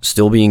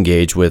still be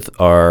engaged with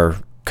our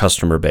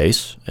customer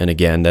base. And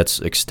again, that's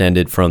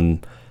extended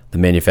from the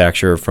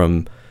manufacturer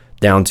from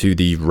down to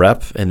the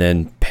rep and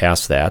then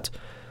past that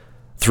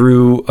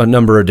through a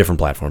number of different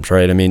platforms,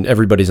 right? I mean,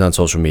 everybody's on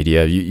social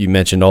media. You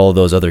mentioned all of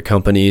those other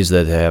companies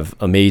that have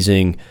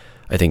amazing,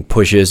 I think,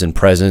 pushes and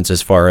presence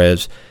as far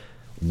as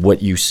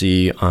what you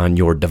see on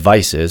your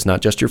devices,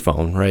 not just your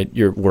phone, right?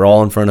 We're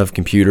all in front of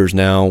computers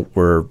now.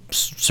 We're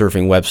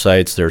surfing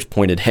websites. There's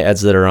pointed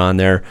ads that are on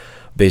there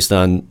based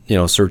on,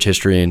 search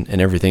history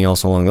and everything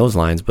else along those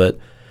lines. But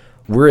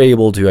we're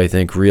able to, I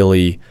think,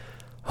 really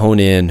hone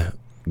in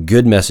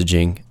good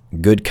messaging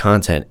good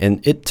content.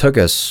 And it took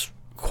us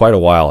quite a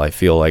while, I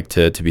feel like,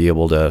 to be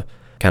able to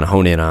kind of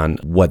hone in on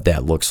what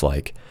that looks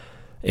like.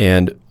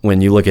 And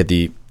when you look at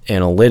the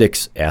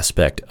analytics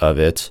aspect of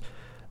it,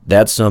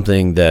 that's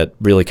something that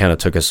really kind of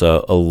took us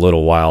a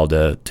little while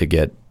to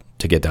get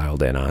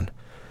dialed in on.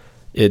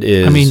 It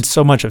is. I mean,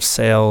 so much of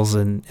sales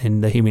and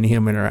the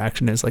human-to-human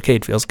interaction is like, hey,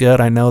 it feels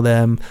good. I know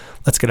them.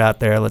 Let's get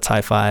out there. Let's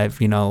high five.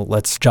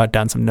 Let's jot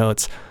down some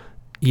notes.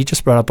 You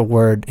just brought up the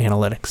word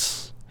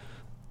analytics.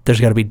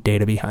 There's got to be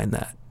data behind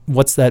that.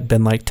 What's that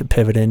been like to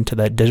pivot into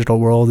that digital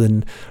world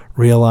and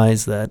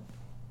realize that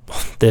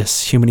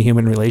this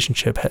human-to-human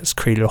relationship has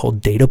created a whole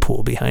data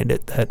pool behind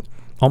it that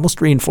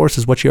almost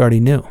reinforces what you already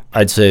knew?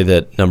 I'd say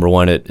that, number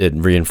one, it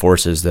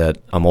reinforces that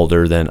I'm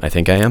older than I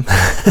think I am.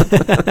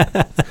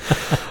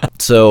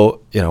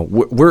 So,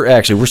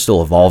 we're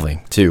still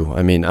evolving too.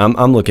 I mean,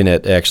 I'm looking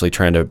at actually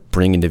trying to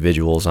bring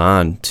individuals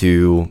on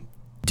to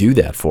do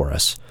that for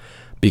us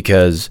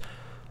because,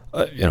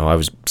 I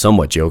was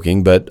somewhat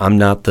joking, but I'm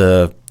not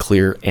the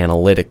clear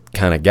analytic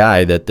kind of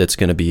guy that's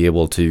going to be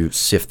able to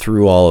sift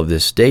through all of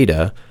this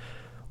data.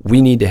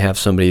 We need to have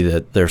somebody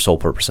that their sole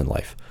purpose in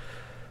life.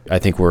 I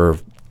think we're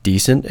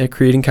decent at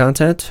creating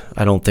content.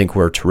 I don't think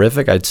we're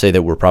terrific. I'd say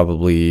that we're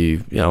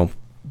probably,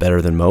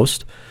 better than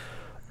most.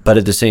 But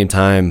at the same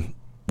time,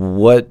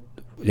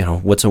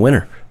 what's a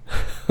winner?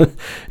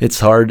 It's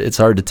hard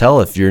to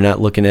tell if you're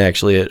not looking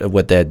actually at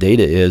what that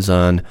data is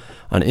on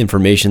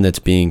information that's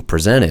being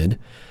presented.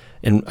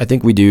 And I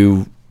think we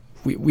do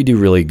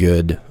really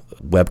good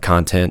web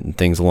content and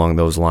things along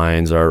those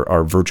lines.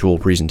 Our virtual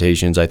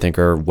presentations, I think,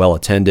 are well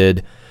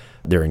attended.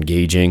 They're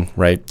engaging,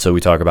 right? So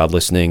we talk about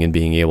listening and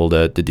being able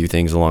to do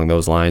things along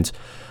those lines.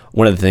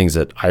 One of the things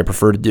that I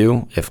prefer to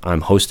do if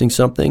I'm hosting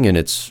something and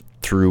it's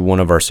through one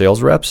of our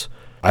sales reps,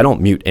 I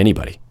don't mute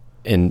anybody.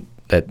 And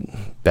that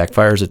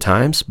backfires at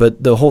times.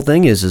 But the whole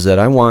thing is that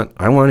I want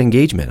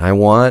engagement. I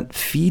want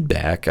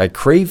feedback. I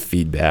crave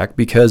feedback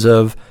because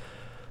of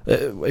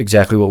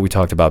exactly what we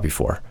talked about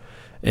before.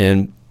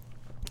 And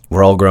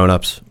we're all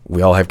grown-ups.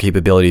 We all have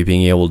capability of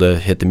being able to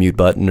hit the mute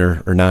button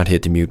or not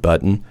hit the mute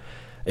button.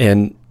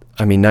 And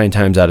I mean, 9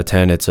 times out of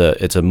 10, it's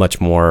a much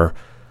more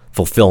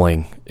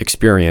fulfilling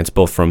experience,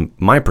 both from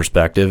my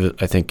perspective,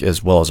 I think,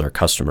 as well as our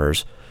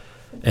customers.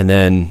 And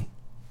then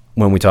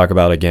when we talk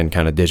about, again,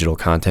 kind of digital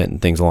content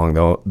and things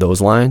along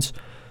those lines,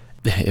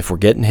 if we're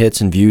getting hits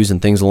and views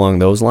and things along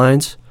those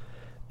lines,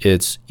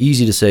 it's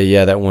easy to say,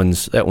 yeah, that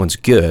one's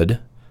good.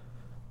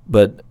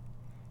 But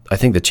I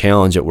think the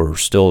challenge that we're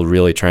still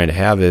really trying to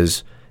have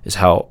is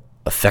how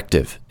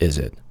effective is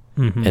it?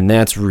 Mm-hmm. And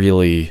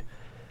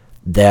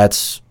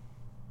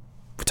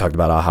we talked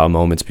about aha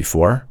moments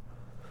before.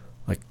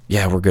 Like,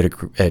 yeah, we're good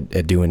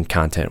at doing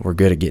content. We're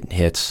good at getting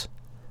hits.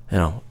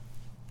 How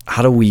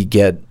do we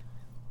get,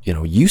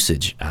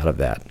 usage out of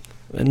that?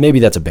 And maybe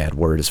that's a bad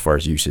word as far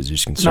as usage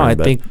is concerned.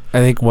 No, I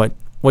think what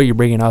you're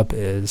bringing up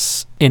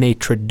is in a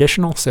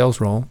traditional sales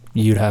role,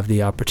 you'd have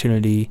the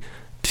opportunity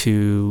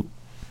to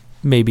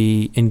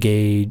maybe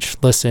engage,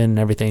 listen,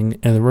 everything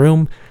in the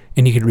room,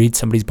 and you could read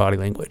somebody's body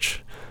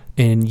language.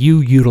 And you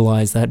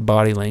utilize that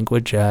body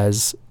language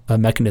as a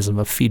mechanism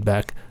of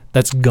feedback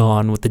that's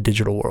gone with the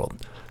digital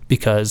world.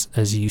 Because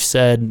as you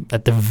said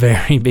at the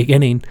very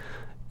beginning,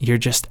 you're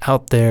just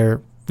out there,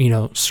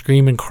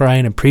 screaming,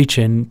 crying, and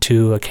preaching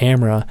to a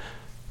camera,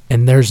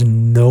 and there's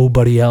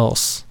nobody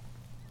else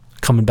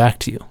coming back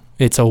to you.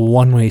 It's a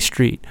one-way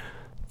street.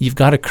 You've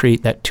got to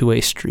create that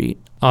two-way street.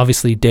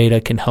 Obviously,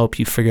 data can help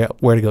you figure out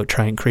where to go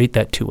try and create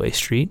that two-way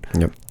street.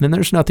 Yep. And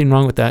there's nothing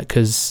wrong with that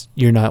because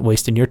you're not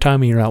wasting your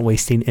time and you're not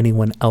wasting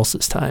anyone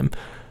else's time.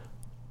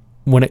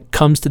 When it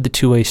comes to the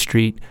two-way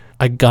street,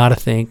 I got to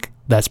think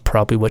that's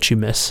probably what you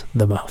miss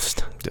the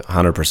most.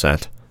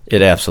 100%.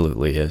 It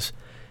absolutely is.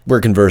 We're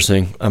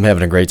conversing. I'm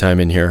having a great time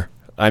in here.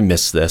 I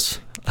miss this.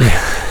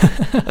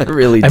 I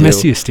really do. I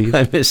miss you, Steve.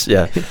 I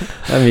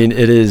mean,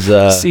 it is...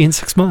 see you in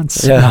 6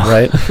 months. Yeah,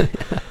 right?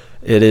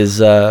 It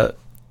is...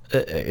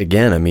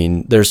 again, I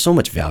mean, there's so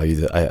much value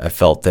that I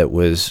felt that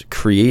was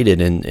created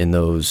in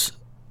those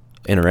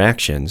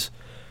interactions.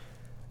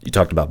 You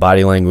talked about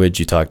body language.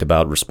 You talked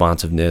about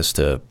responsiveness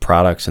to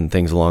products and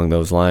things along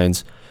those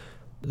lines.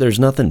 There's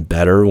nothing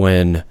better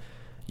when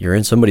you're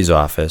in somebody's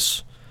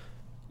office,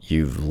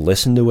 you've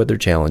listened to what their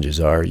challenges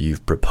are,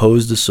 you've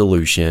proposed a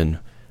solution,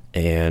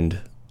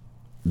 and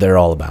they're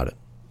all about it.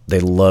 They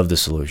love the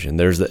solution.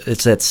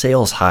 It's that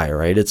sales high,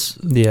 right?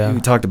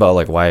 We talked about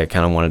like why I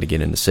kind of wanted to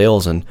get into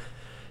sales, and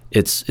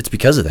it's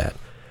because of that.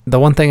 The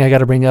one thing I got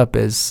to bring up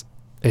is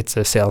it's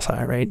a sales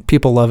high, right?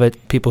 People love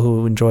it. People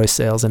who enjoy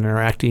sales and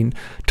interacting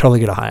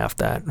totally get a high off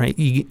that, right?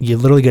 You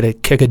literally get a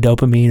kick of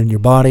dopamine in your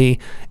body.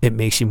 It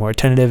makes you more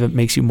attentive. It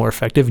makes you more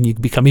effective, and you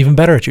become even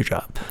better at your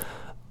job.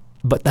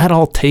 But that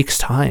all takes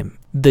time.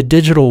 The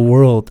digital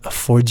world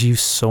affords you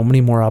so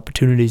many more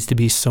opportunities to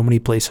be so many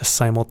places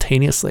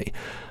simultaneously.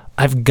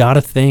 I've got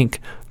to think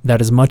that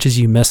as much as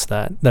you miss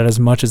that as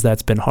much as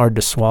that's been hard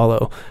to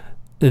swallow,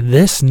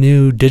 this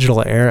new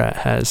digital era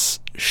has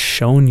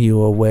shown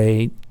you a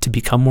way to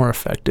become more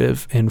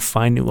effective and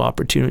find new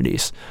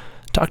opportunities.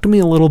 Talk to me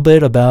a little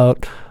bit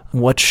about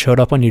what showed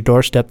up on your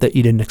doorstep that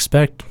you didn't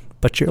expect,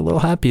 but you're a little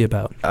happy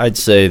about. I'd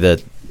say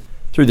that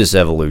through this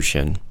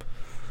evolution,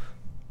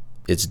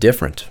 it's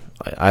different.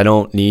 I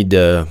don't need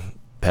to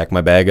pack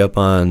my bag up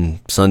on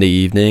Sunday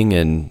evening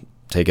and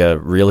take a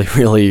really,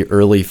 really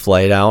early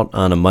flight out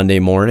on a Monday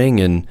morning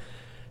and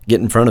get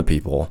in front of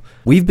people.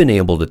 We've been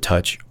able to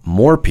touch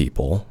more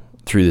people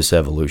through this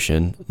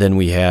evolution than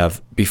we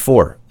have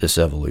before this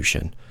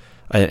evolution.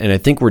 And I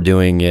think we're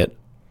doing it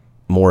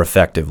more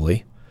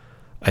effectively.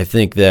 I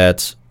think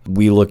that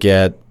we look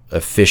at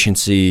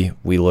efficiency,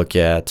 we look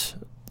at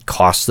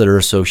costs that are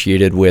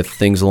associated with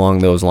things along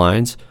those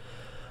lines.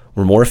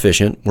 We're more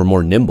efficient, we're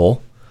more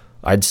nimble.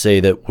 I'd say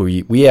that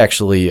we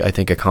actually, I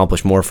think,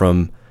 accomplish more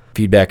from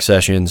feedback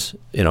sessions,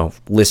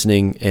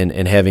 listening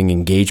and having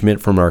engagement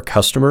from our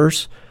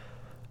customers,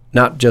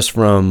 not just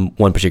from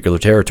one particular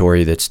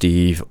territory that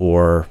Steve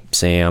or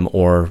Sam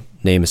or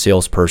name a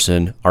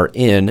salesperson are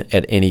in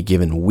at any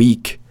given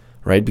week,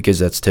 right? Because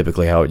that's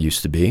typically how it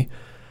used to be.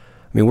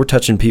 I mean, we're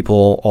touching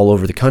people all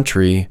over the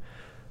country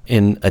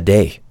in a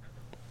day.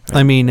 Right?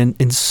 I mean,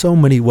 in so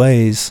many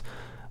ways,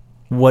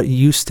 what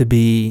used to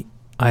be,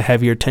 I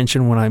have your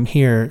attention when I'm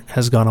here,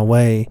 has gone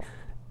away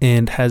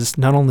and has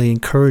not only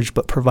encouraged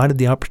but provided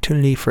the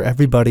opportunity for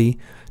everybody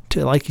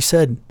to, like you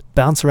said,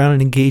 bounce around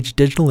and engage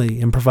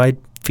digitally and provide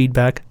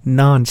feedback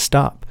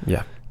nonstop.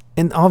 Yeah.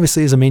 And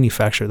obviously as a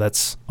manufacturer,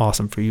 that's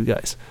awesome for you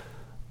guys.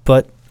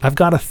 But I've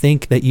got to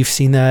think that you've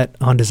seen that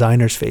on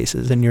designers'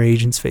 faces and your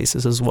agents'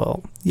 faces as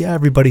well. Yeah,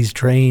 everybody's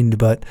drained,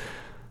 but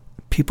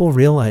people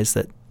realize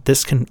that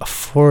this can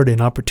afford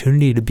an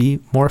opportunity to be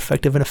more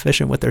effective and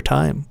efficient with their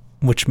time,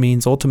 which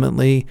means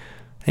ultimately,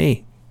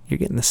 hey, you're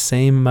getting the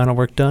same amount of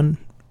work done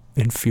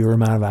in fewer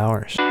amount of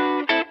hours.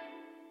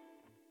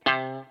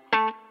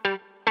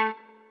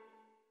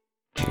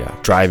 Yeah,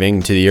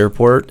 driving to the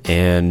airport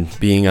and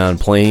being on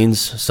planes,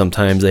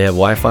 sometimes they have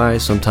Wi-Fi,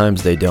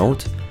 sometimes they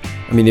don't.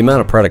 I mean, the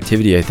amount of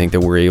productivity I think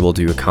that we're able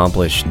to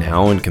accomplish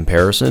now in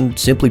comparison,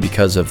 simply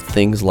because of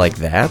things like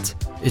that,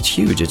 it's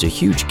huge. It's a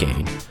huge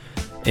gain.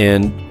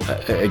 And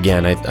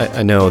again,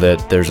 I know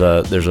that there's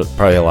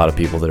probably a lot of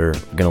people that are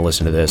going to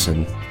listen to this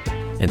and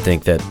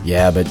think that,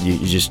 yeah, but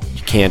you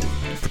can't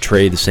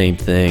portray the same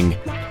thing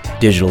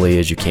digitally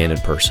as you can in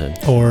person.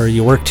 Or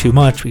you work too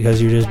much because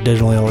you're just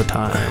digitally all the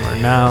time.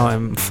 Or now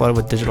I'm flooded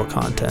with digital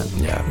content.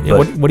 Yeah.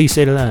 What do you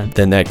say to that?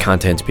 Then that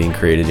content's being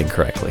created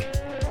incorrectly.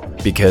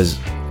 Because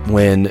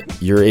when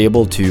you're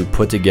able to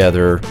put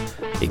together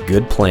a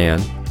good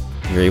plan,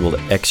 you're able to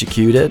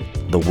execute it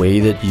the way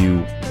that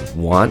you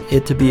want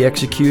it to be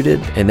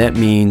executed, and that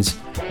means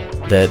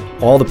that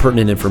all the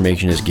pertinent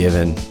information is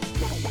given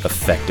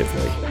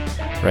effectively,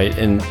 right?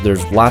 And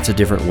there's lots of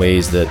different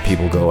ways that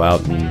people go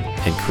out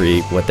and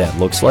create what that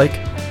looks like.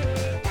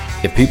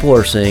 If people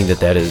are saying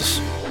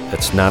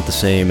that's not the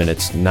same and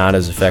it's not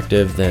as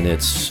effective, then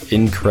it's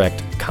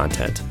incorrect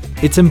content.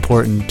 It's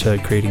important to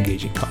create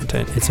engaging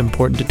content. It's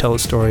important to tell a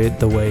story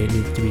the way it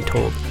needs to be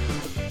told.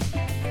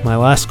 My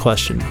last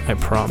question, I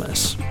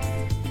promise.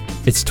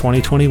 It's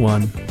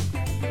 2021.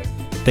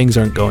 Things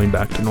aren't going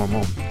back to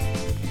normal.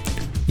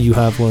 You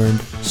have learned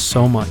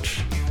so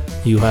much.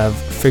 You have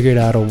figured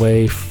out a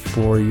way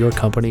for your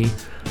company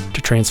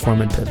to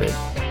transform and pivot.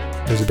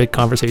 There's a big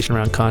conversation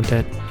around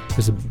content.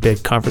 There's a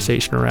big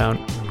conversation around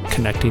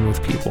connecting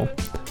with people.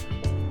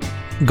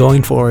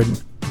 Going forward,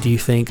 do you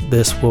think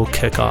this will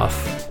kick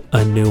off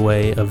a new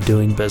way of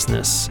doing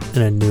business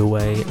and a new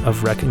way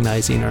of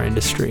recognizing our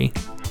industry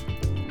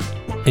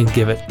and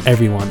give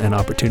everyone an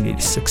opportunity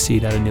to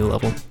succeed at a new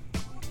level?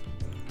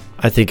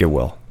 I think it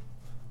will.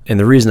 And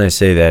the reason I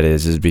say that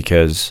is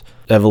because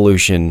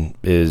evolution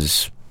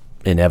is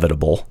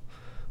inevitable.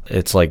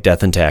 It's like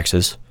death and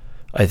taxes.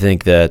 I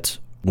think that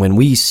when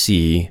we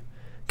see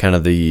kind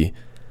of the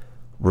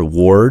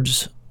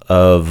rewards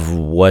of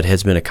what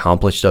has been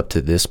accomplished up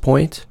to this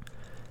point,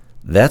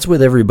 that's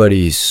with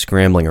everybody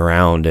scrambling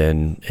around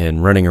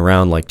and running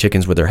around like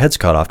chickens with their heads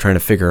cut off, trying to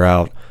figure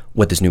out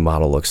what this new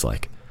model looks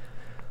like.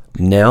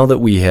 Now that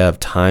we have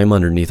time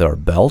underneath our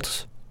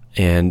belts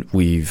and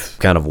we've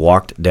kind of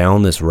walked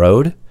down this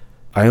road,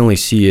 I only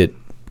see it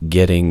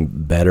getting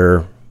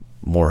better,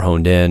 more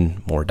honed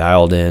in, more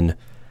dialed in,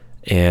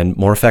 and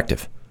more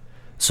effective.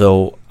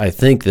 So I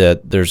think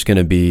that there's going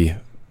to be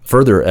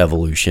further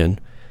evolution,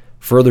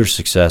 further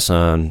success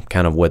on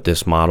kind of what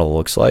this model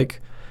looks like.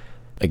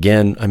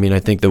 Again, I mean, I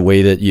think the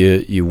way that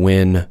you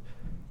win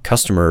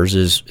customers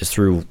is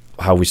through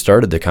how we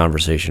started the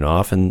conversation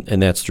off, and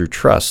that's through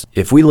trust.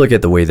 If we look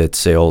at the way that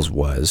sales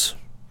was,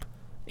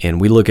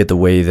 and we look at the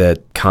way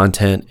that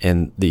content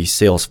and the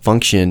sales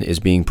function is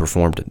being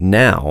performed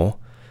now,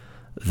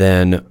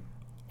 then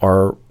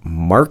our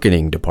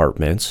marketing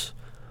departments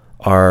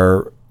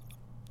are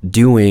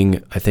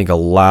doing, I think, a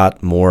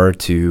lot more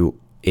to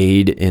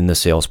aid in the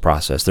sales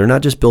process. They're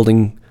not just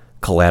building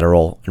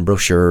collateral and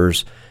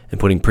brochures and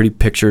putting pretty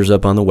pictures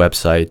up on the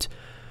website.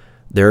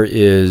 There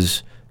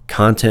is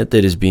content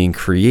that is being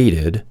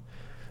created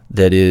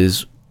that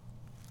is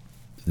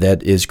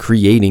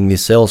creating the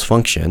sales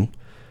function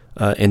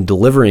and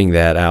delivering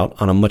that out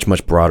on a much,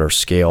 much broader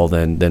scale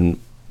than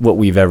what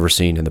we've ever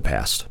seen in the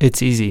past.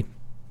 It's easy.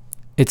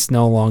 It's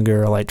no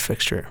longer a light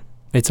fixture.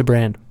 It's a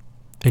brand.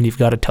 And you've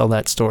got to tell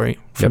that story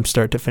from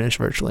start to finish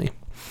virtually.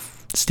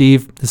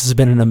 Steve, this has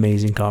been an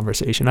amazing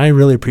conversation. I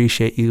really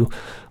appreciate you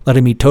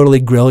letting me totally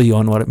grill you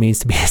on what it means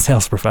to be a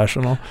sales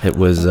professional. It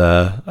was,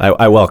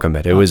 I welcome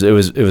it. It was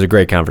a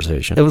great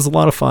conversation. It was a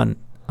lot of fun.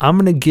 I'm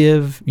going to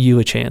give you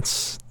a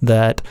chance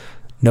that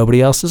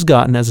nobody else has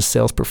gotten as a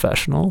sales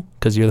professional,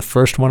 because you're the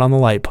first one on the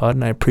Light Pod,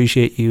 and I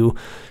appreciate you,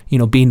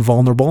 being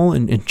vulnerable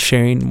and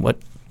sharing what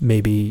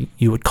maybe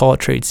you would call a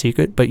trade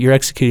secret, but you're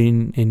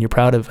executing and you're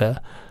proud of it.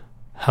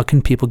 How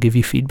can people give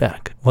you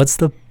feedback? What's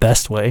the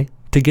best way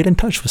to get in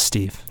touch with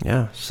Steve?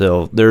 Yeah,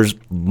 so there's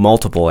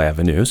multiple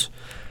avenues.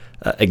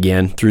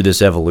 Again, through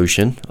this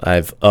evolution,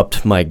 I've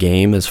upped my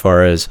game as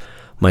far as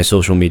my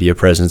social media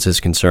presence is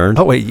concerned.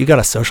 Oh, wait, you got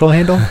a social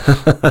handle?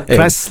 Can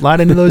I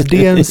slide into those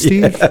DMs,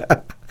 Steve?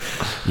 Yeah.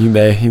 You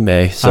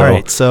may. So, all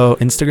right, so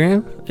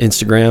Instagram,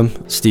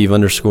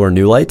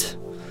 Steve_Newlight.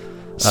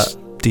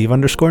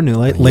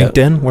 Steve_Newlight.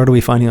 LinkedIn, where do we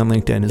find you on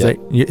LinkedIn?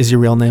 Is your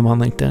real name on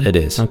LinkedIn? It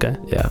is. Okay.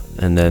 Yeah,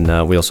 and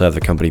then we also have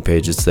the company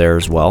page. It's there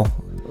as well.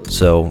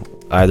 So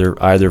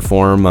either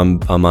form,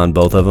 I'm on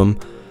both of them.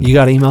 You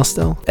got email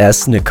still?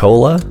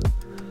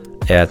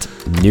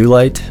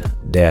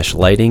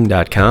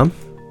 snicola@newlight-lighting.com.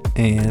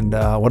 And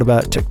what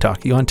about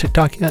TikTok? You on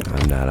TikTok yet?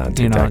 I'm not on TikTok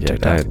You're not on yet.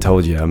 TikTok. I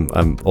told you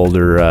I'm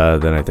older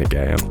than I think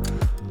I am.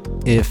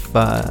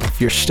 If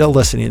you're still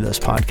listening to this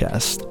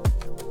podcast,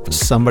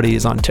 somebody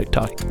is on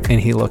TikTok and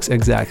he looks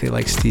exactly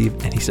like Steve,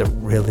 and he's a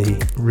really,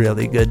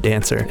 really good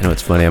dancer.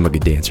 It's funny, I'm a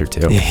good dancer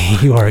too.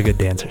 You are a good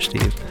dancer,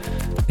 Steve.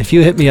 If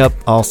you hit me up,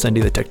 I'll send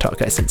you the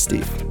TikTok I sent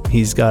Steve.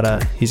 He's got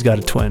a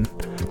twin.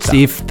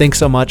 Steve, thanks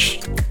so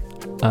much.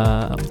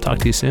 I'll talk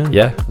to you soon.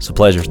 Yeah, it's a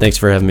pleasure. Thanks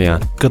for having me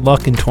on. Good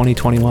luck in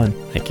 2021.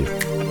 Thank you.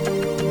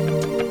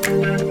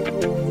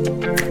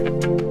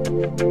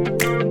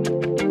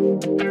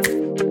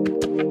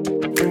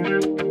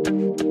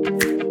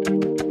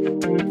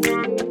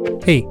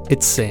 Hey,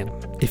 it's Sam.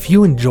 If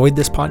you enjoyed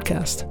this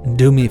podcast,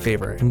 do me a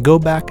favor and go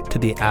back to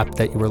the app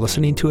that you were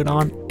listening to it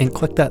on and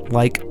click that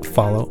like,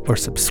 follow, or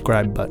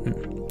subscribe button.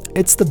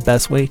 It's the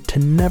best way to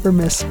never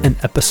miss an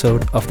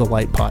episode of The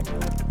Light Pod,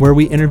 where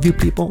we interview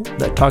people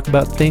that talk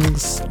about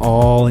things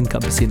all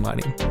encompassing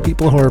lighting.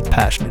 People who are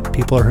passionate,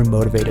 people who are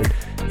motivated,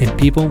 and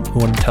people who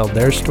want to tell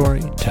their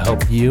story to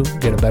help you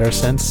get a better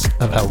sense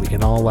of how we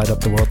can all light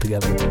up the world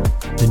together.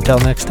 Until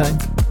next time,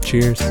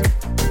 cheers.